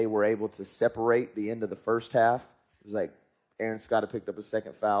which they were able to separate the end of the first half, it was like Aaron Scott had picked up a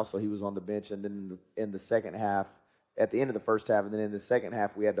second foul, so he was on the bench. And then in the second half, at the end of the first half, and then in the second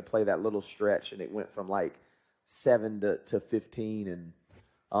half, we had to play that little stretch, and it went from like 7 to 15. And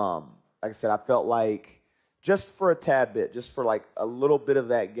like I said, I felt like just for a tad bit, just for like a little bit of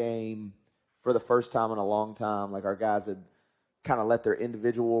that game, for the first time in a long time, like our guys had kind of let their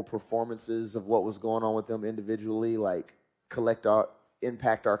individual performances of what was going on with them individually, like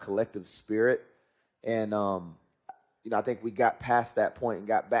impact our collective spirit. And, I think we got past that point and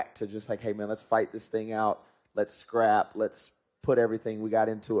got back to just like, hey, man, let's fight this thing out. Let's scrap. Let's put everything we got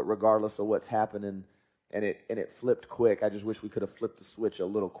into it regardless of what's happening. And it flipped quick. I just wish we could have flipped the switch a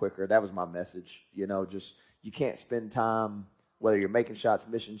little quicker. That was my message. Just you can't spend time, whether you're making shots,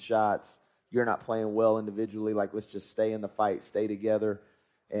 missing shots, you're not playing well individually. Like, let's just stay in the fight, stay together.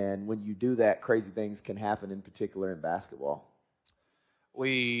 And when you do that, crazy things can happen, in particular in basketball.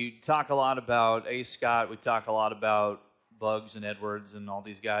 We talk a lot about A. Scott. We talk a lot about Bugs and Edwards and all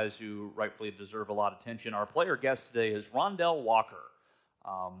these guys who rightfully deserve a lot of attention. Our player guest today is Rondell Walker.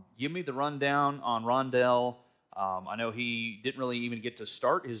 Give me the rundown on Rondell. I know he didn't really even get to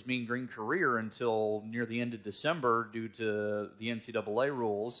start his Mean Green career until near the end of December due to the NCAA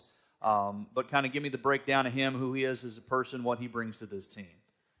rules. But kind of give me the breakdown of him, who he is as a person, what he brings to this team.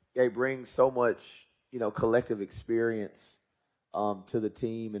 Yeah, he brings so much, collective experience to the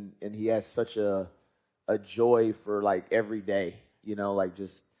team, and he has such a joy for like every day,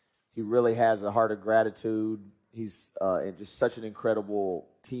 just he really has a heart of gratitude. He's and just such an incredible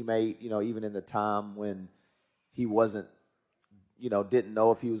teammate, even in the time when he wasn't, didn't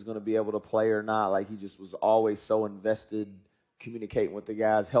know if he was going to be able to play or not. Like, he just was always so invested, communicating with the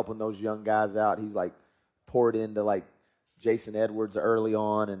guys, helping those young guys out. He's like poured into like Jason Edwards early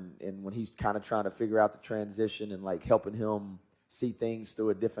on, and when he's kind of trying to figure out the transition and like helping him see things through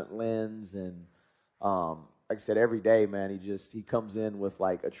a different lens. And like I said, every day, man, he comes in with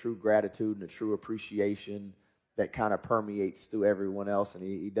like a true gratitude and a true appreciation that kind of permeates through everyone else. And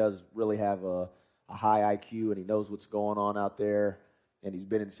he does really have a high IQ, and he knows what's going on out there. And he's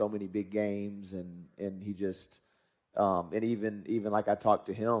been in so many big games, and he just and even like I talked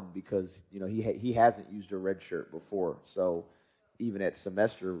to him because he hasn't used a red shirt before. So even at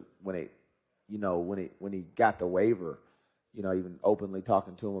semester when he got the waiver, even openly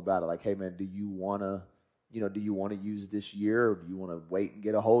talking to him about it, like, hey man, do you want to use this year, or do you want to wait and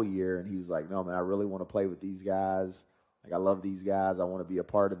get a whole year? And he was like, no man, I really want to play with these guys. Like, I love these guys. I want to be a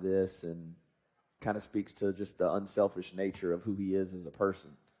part of this. And kind of speaks to just the unselfish nature of who he is as a person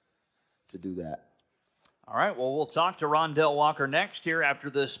to do that. All right, well, we'll talk to Rondell Walker next here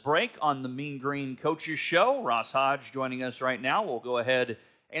after this break on the Mean Green Coaches Show. Ross Hodge joining us right now. We'll go ahead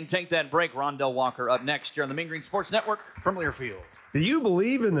and take that break. Rondell Walker up next here on the Mean Green Sports Network from Learfield. Do you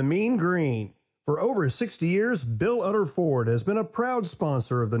believe in the Mean Green? For over 60 years, Bill Utter Ford has been a proud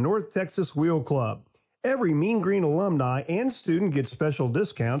sponsor of the North Texas Wheel Club. Every Mean Green alumni and student gets special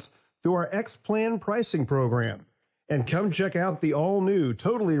discounts through our X-Plan pricing program. And come check out the all-new,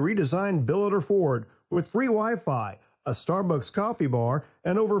 totally redesigned Bill Utter Ford with free Wi-Fi, a Starbucks coffee bar,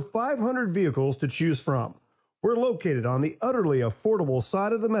 and over 500 vehicles to choose from. We're located on the utterly affordable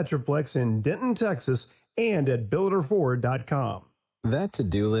side of the Metroplex in Denton, Texas, and at BillUtterFord.com. That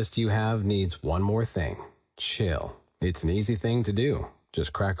to-do list you have needs one more thing. Chill. It's an easy thing to do.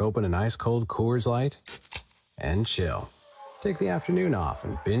 Just crack open an ice-cold Coors Light and chill. Take the afternoon off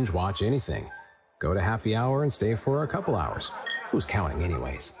and binge watch anything. Go to happy hour and stay for a couple hours. Who's counting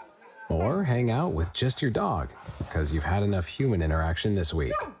anyways? Or hang out with just your dog, because you've had enough human interaction this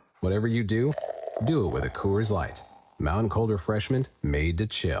week. Whatever you do, do it with a Coors Light. Mountain Cold Refreshment made to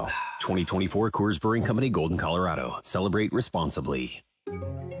chill. 2024 Coors Brewing Company, Golden, Colorado. Celebrate responsibly.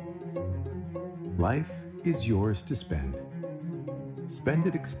 Life is yours to spend. Spend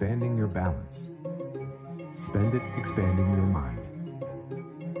it expanding your balance. Spend it expanding your mind.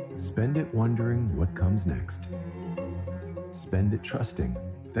 Spend it wondering what comes next. Spend it trusting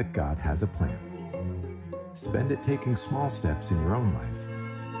that God has a plan. Spend it taking small steps in your own life.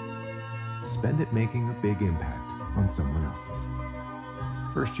 Spend it making a big impact on someone else's.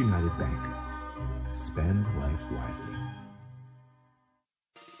 First United Bank. Spend life wisely.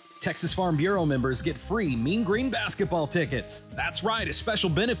 Texas Farm Bureau members get free Mean Green basketball tickets. That's right, a special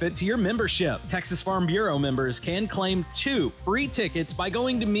benefit to your membership. Texas Farm Bureau members can claim 2 free tickets by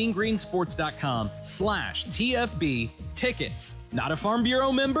going to meangreensports.com/TFB tickets. Not a Farm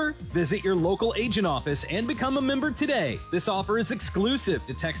Bureau member? Visit your local agent office and become a member today. This offer is exclusive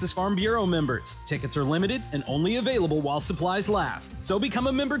to Texas Farm Bureau members. Tickets are limited and only available while supplies last. So become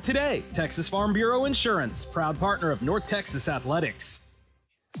a member today. Texas Farm Bureau Insurance, proud partner of North Texas Athletics.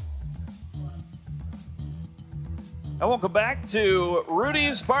 And welcome back to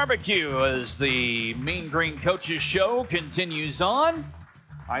Rudy's Barbecue as the Mean Green Coaches Show continues on.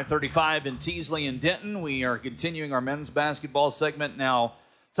 I-35 in Teasley and Denton. We are continuing our men's basketball segment now,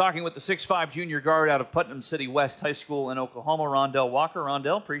 talking with the 6'5 junior guard out of Putnam City West High School in Oklahoma, Rondell Walker.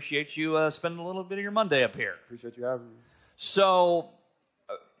 Rondell, appreciate you spending a little bit of your Monday up here. Appreciate you having me. So,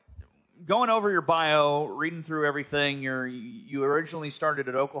 going over your bio, reading through everything, you originally started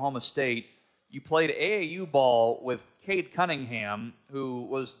at Oklahoma State. You played AAU ball with Cade Cunningham, who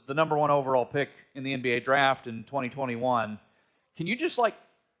was the number 1 overall pick in the NBA draft in 2021. Can you just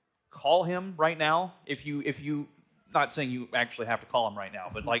call him right now? If you not saying you actually have to call him right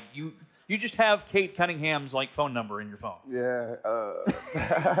now, but you just have Cade Cunningham's phone number in your phone. Yeah,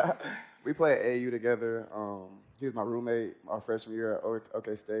 we played AAU together. He was my roommate our freshman year at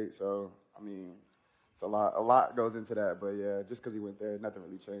OK State. So I mean, it's a lot goes into that. But yeah, just because he went there, nothing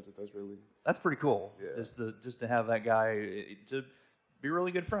really changed with us really. That's pretty cool. Yeah. Just to have that guy to be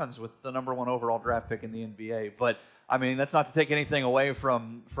really good friends with the number 1 overall draft pick in the NBA. But I mean, that's not to take anything away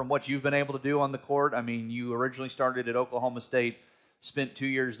from what you've been able to do on the court. I mean, you originally started at Oklahoma State, spent 2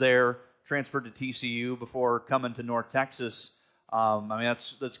 years there, transferred to TCU before coming to North Texas. I mean,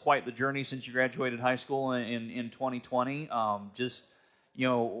 that's quite the journey since you graduated high school in 2020.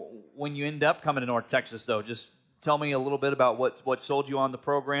 When you end up coming to North Texas, though, just tell me a little bit about what sold you on the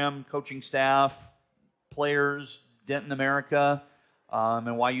program, coaching staff, players, Denton America,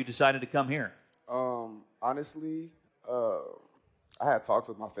 and why you decided to come here. Honestly, I had talks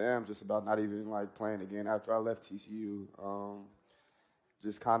with my fam just about not even playing again after I left TCU.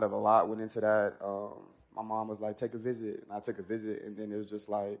 Just kind of a lot went into that. My mom was like, take a visit, and I took a visit, and then it was just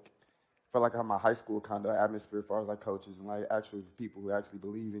felt like I had my high school kind of atmosphere as far as coaches and actual people who actually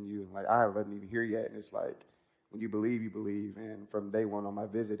believe in you. And I haven't even here yet, and it's when you believe, you believe. And from day one on my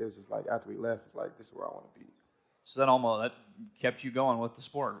visit, it was just after we left, it's this is where I want to be. So that kept you going with the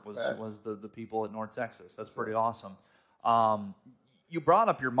sport was the people at North Texas. That's pretty awesome. You brought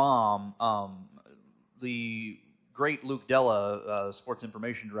up your mom, the great Luke Della, sports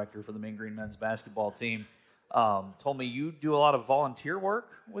information director for the Mean Green men's basketball team, told me you do a lot of volunteer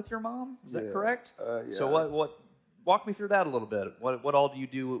work with your mom. Is that correct? Yeah. So what? Walk me through that a little bit. What all do you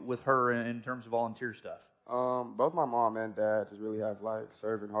do with her in terms of volunteer stuff? Both my mom and dad just really have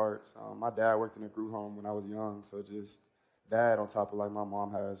serving hearts. My dad worked in a group home when I was young, so just that on top of my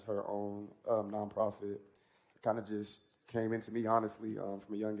mom has her own nonprofit. It kind of just came into me honestly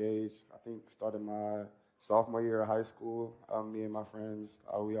from a young age. I think started my sophomore year of high school. Me and my friends,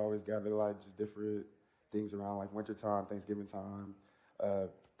 we always gather just different things around wintertime, Thanksgiving time.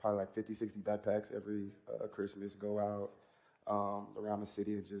 Probably 50, 60 backpacks every Christmas, go out around the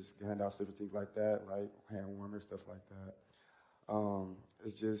city and just hand out different things like that, hand warmers, stuff like that.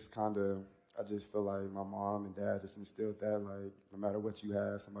 It's just I just feel like my mom and dad just instilled that, no matter what you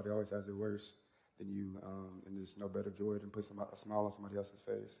have, somebody always has it worse than you, and there's no better joy than put a smile on somebody else's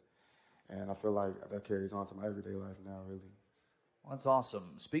face. And I feel like that carries on to my everyday life now, really. Well, that's awesome.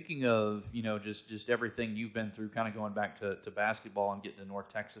 Speaking of, just everything you've been through, kind of going back to basketball and getting to North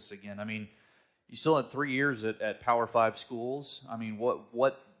Texas again. I mean, you still had 3 years at Power 5 schools. I mean,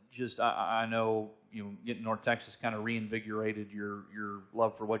 I know, getting North Texas kind of reinvigorated your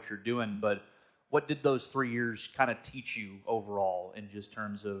love for what you're doing, but what did those 3 years kind of teach you overall in just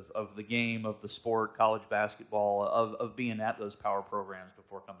terms of the game, of the sport, college basketball, of being at those power programs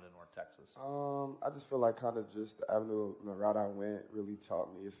before coming to North Texas? I just feel kind of just the avenue, the route I went really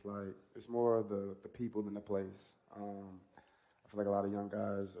taught me. It's more of the people than the place. I feel like a lot of young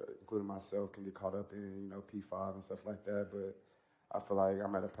guys, including myself, can get caught up in, P5 and stuff like that, but I feel like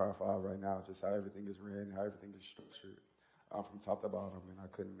I'm at a Power 5 right now, just how everything is ran and how everything is structured. From top to bottom, and I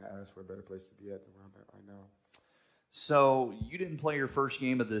couldn't ask for a better place to be at than where I'm at right now. So you didn't play your first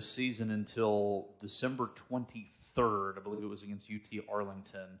game of this season until December 23rd, I believe it was against UT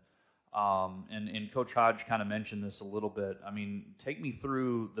Arlington. And Coach Hodge kind of mentioned this a little bit. I mean, take me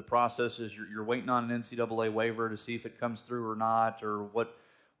through the processes. You're waiting on an NCAA waiver to see if it comes through or not, or what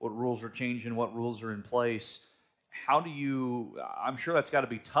rules are changing, what rules are in place. How do you, I'm sure that's got to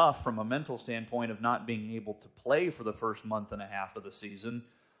be tough from a mental standpoint of not being able to play for the first month and a half of the season.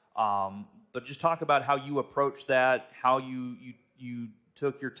 But just talk about how you approached that, how you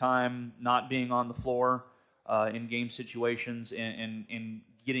took your time not being on the floor in game situations and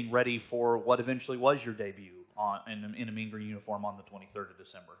getting ready for what eventually was your debut in a Mean Green uniform on the 23rd of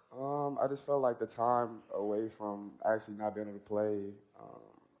December. I just felt like the time away from actually not being able to play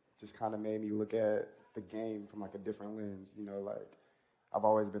just kind of made me look at the game from a different lens. I've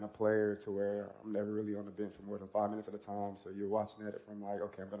always been a player to where I'm never really on the bench for more than 5 minutes at a time. So you're watching at it from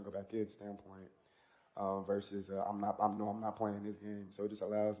okay, I'm going to go back in standpoint. versus I'm not playing this game. So it just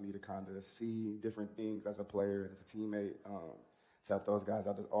allows me to kind of see different things as a player and as a teammate, to help those guys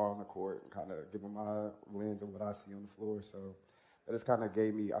out that are on the court and kind of give them my lens of what I see on the floor. So that just kind of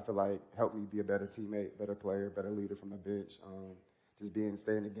helped me be a better teammate, better player, better leader from the bench.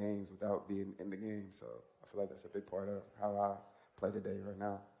 Stay in the games without being in the game. So I feel like that's a big part of how I play today right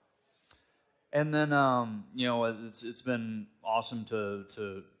now. And then, it's been awesome to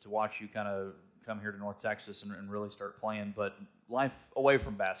watch you kind of come here to North Texas and really start playing. But life away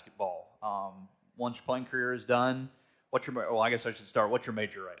from basketball, once your playing career is done, what's your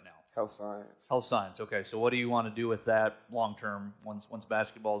major right now? Health science. Health science. Okay, so what do you want to do with that long term once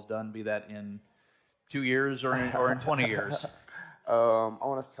basketball is done? Be that in 2 years or in 20 years? I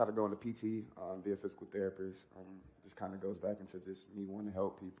want to try to go into PT, be a physical therapist. Just kind of goes back into just me wanting to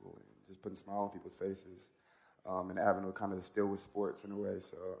help people and just putting a smile on people's faces, and having to kind of still with sports in a way.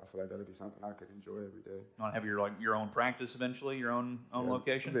 So I feel like that'll be something I could enjoy every day. You want to have your own practice eventually, your own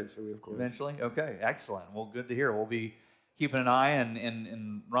location? Eventually, of course. Eventually? Okay, excellent. Well, good to hear. We'll be keeping an eye,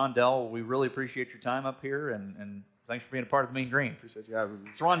 and Rondell, we really appreciate your time up here, and thanks for being a part of the Mean Green. Appreciate you having me.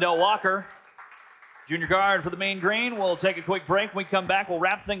 It's Rondell Walker, junior guard for the Mean Green. We'll take a quick break. When we come back, we'll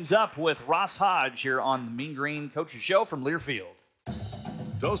wrap things up with Ross Hodge here on the Mean Green Coaches Show from Learfield.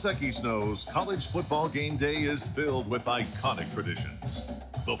 Dos Equis knows college football game day is filled with iconic traditions.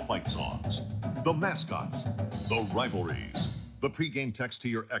 The fight songs, the mascots, the rivalries. The pregame text to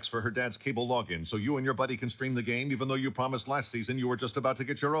your ex for her dad's cable login so you and your buddy can stream the game even though you promised last season you were just about to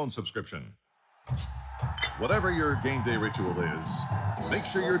get your own subscription. Whatever your game day ritual is, make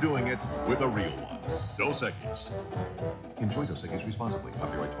sure you're doing it with a real one. Dos Equis. Enjoy Dos Equis responsibly.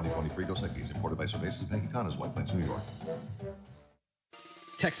 Copyright 2023 Dos Equis. Imported by Cervezas Mexicanas, White Plains, New York.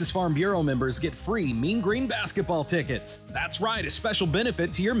 Texas Farm Bureau members get free Mean Green basketball tickets. That's right, a special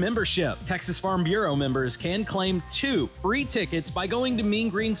benefit to your membership. Texas Farm Bureau members can claim 2 free tickets by going to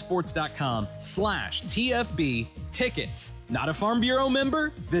meangreensports.com/TFB tickets. Not a Farm Bureau member?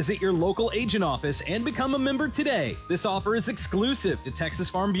 Visit your local agent office and become a member today. This offer is exclusive to Texas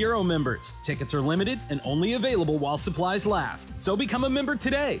Farm Bureau members. Tickets are limited and only available while supplies last. So become a member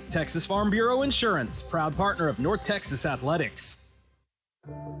today. Texas Farm Bureau Insurance, proud partner of North Texas Athletics.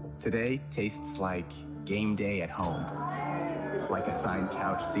 Today tastes like game day at home, like assigned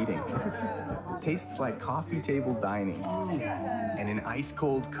couch seating. Tastes like coffee table dining and an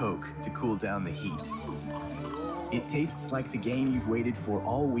ice-cold Coke to cool down the heat. It tastes like the game you've waited for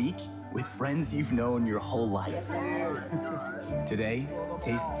all week with friends you've known your whole life. Today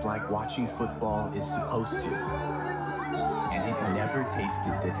tastes like watching football is supposed to, and it never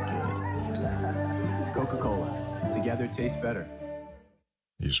tasted this good. Coca-Cola, together tastes better.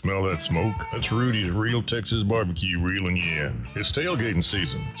 You smell that smoke? That's Rudy's Real Texas Barbecue reeling you in. It's tailgating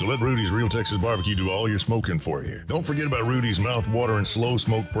season, so let Rudy's Real Texas Barbecue do all your smoking for you. Don't forget about Rudy's mouth-watering slow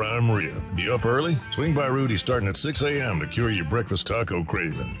smoke prime rib. Be up early? Swing by Rudy's starting at 6 a.m. to cure your breakfast taco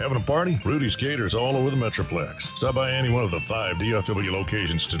craving. Having a party? Rudy's caters all over the Metroplex. Stop by any one of the 5 DFW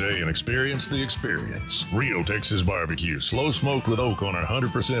locations today and experience the experience. Real Texas Barbecue, slow smoked with oak on our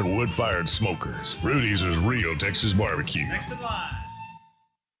 100% wood-fired smokers. Rudy's is Real Texas Barbecue. Next in line.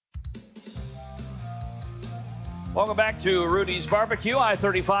 Welcome back to Rudy's Barbecue,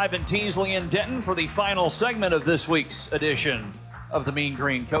 I-35 in Teasley and Denton for the final segment of this week's edition of the Mean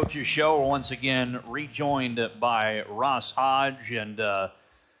Green Coaches Show. We're once again rejoined by Ross Hodge. And,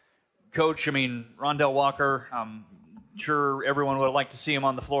 Coach, Rondell Walker, I'm sure everyone would like to see him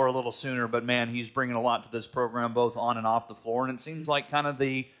on the floor a little sooner, but, man, he's bringing a lot to this program, both on and off the floor. And it seems like kind of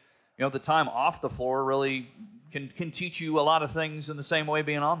the time off the floor really can teach you a lot of things in the same way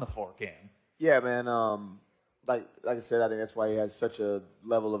being on the floor can. Yeah, man. Like I said, I think that's why he has such a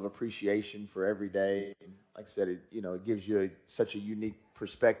level of appreciation for every day. And like I said, it gives you such a unique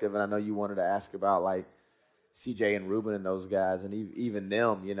perspective. And I know you wanted to ask about like CJ and Ruben and those guys, and even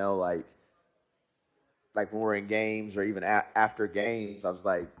them. Like when we're in games or even after games, I was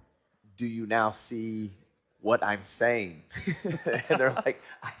like, "Do you now see what I'm saying?" And they're like,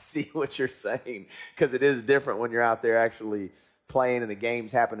 "I see what you're saying," because it is different when you're out there actually playing and the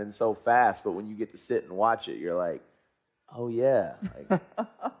game's happening so fast, but when you get to sit and watch it, you're like, oh yeah, like,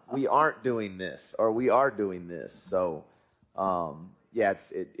 we aren't doing this, or we are doing this. So,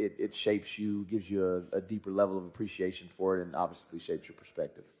 it shapes you, gives you a deeper level of appreciation for it, and obviously shapes your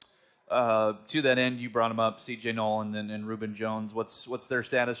perspective. To that end, you brought them up, C.J. Nolan and Ruben Jones. What's their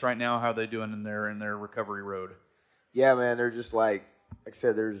status right now? How are they doing in their recovery road? Yeah, man, they're just like I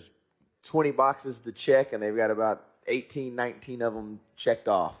said, there's 20 boxes to check, and they've got about 18, 19 of them checked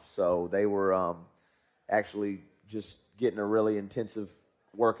off. So they were actually just getting a really intensive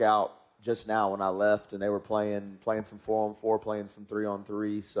workout just now when I left, and they were playing some 4-on-4, playing some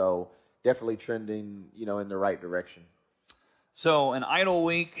 3-on-3. So definitely trending, in the right direction. So an idle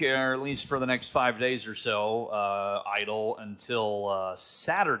week, or at least for the next 5 days or so, idle until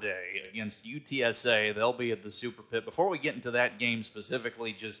Saturday against UTSA. They'll be at the Super Pit. Before we get into that game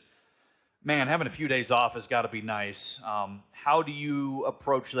specifically, just, man, having a few days off has got to be nice. How do you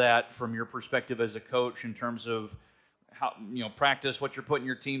approach that from your perspective as a coach in terms of how, practice, what you're putting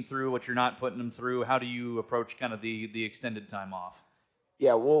your team through, what you're not putting them through? How do you approach kind of the extended time off?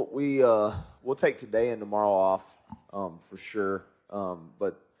 Yeah, we'll take today and tomorrow off for sure.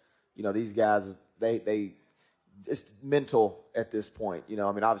 But these guys, they just mental at this point.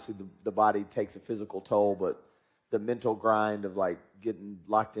 Obviously the body takes a physical toll, but the mental grind of like getting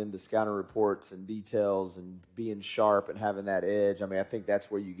locked into scouting reports and details and being sharp and having that edge. I think that's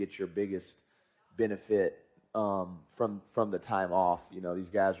where you get your biggest benefit from the time off. These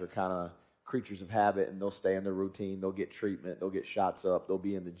guys are kind of creatures of habit, and they'll stay in their routine. They'll get treatment. They'll get shots up. They'll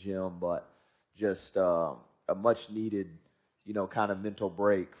be in the gym, but just a much needed, kind of mental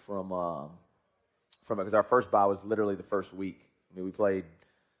break from it, because our first bye was literally the first week. We played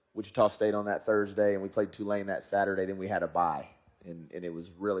Wichita State on that Thursday, and we played Tulane that Saturday. Then we had a bye, and it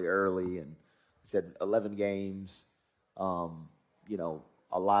was really early, and we said 11 games, a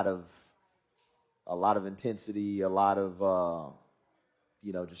lot of intensity, a lot of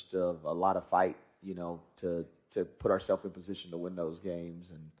just a lot of fight, to put ourselves in position to win those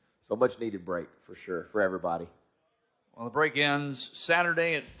games. And so much needed break for sure for everybody. Well, the break ends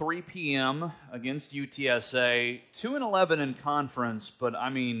Saturday at 3 p.m. against UTSA. 2-11 in conference, but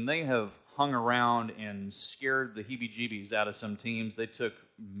they have hung around and scared the heebie-jeebies out of some teams. They took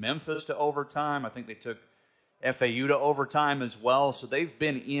Memphis to overtime. I think they took FAU to overtime as well. So they've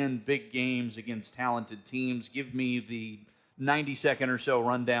been in big games against talented teams. Give me the 90-second or so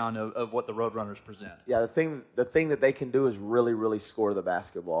rundown of what the Roadrunners present. Yeah, the thing that they can do is really, really score the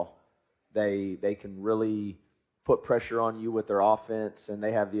basketball. They can really put pressure on you with their offense, and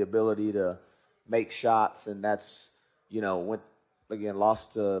they have the ability to make shots. And that's,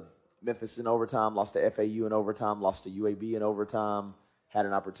 lost to Memphis in overtime, lost to FAU in overtime, lost to UAB in overtime, had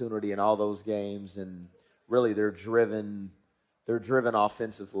an opportunity in all those games, and really they're driven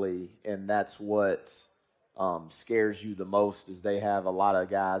offensively, and that's what scares you the most, is they have a lot of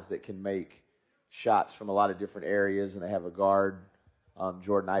guys that can make shots from a lot of different areas, and they have a guard,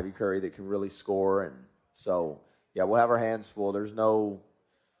 Jordan Ivy Curry, that can really score. And so, yeah, we'll have our hands full. There's no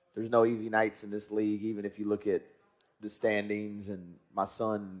easy nights in this league, even if you look at the standings. And my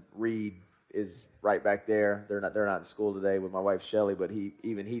son Reed is right back there. They're not in school today with my wife Shelly, but he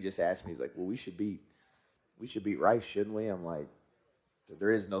just asked me, he's like, well, we should beat Rice, shouldn't we? I'm like,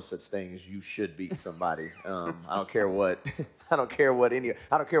 there is no such thing as you should beat somebody. I don't care what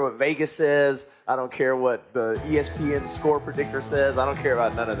Vegas says. I don't care what the ESPN score predictor says. I don't care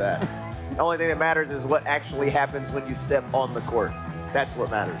about none of that. The only thing that matters is what actually happens when you step on the court. That's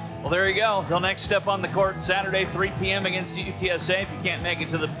what matters. Well, there you go. They'll next step on the court Saturday, 3 p.m. against UTSA. If you can't make it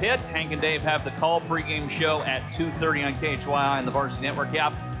to the Pit, Hank and Dave have the call pregame show at 2:30 on KHYI and the Varsity Network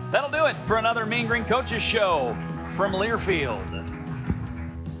app. That'll do it for another Mean Green Coaches Show from Learfield.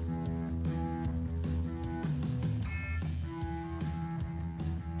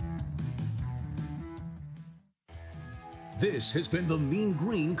 This has been the Mean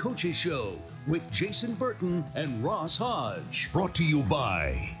Green Coaches Show with Jason Burton and Ross Hodge. Brought to you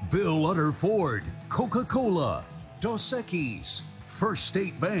by Bill Utter Ford, Coca-Cola, Dos Equis, First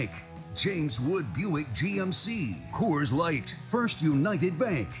State Bank, James Wood Buick GMC, Coors Light, First United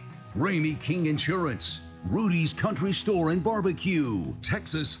Bank, Ramey King Insurance, Rudy's Country Store and Barbecue,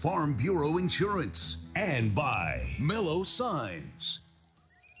 Texas Farm Bureau Insurance, and by Mellow Signs.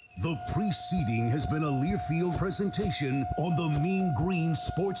 The preceding has been a Learfield presentation on the Mean Green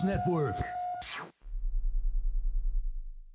Sports Network.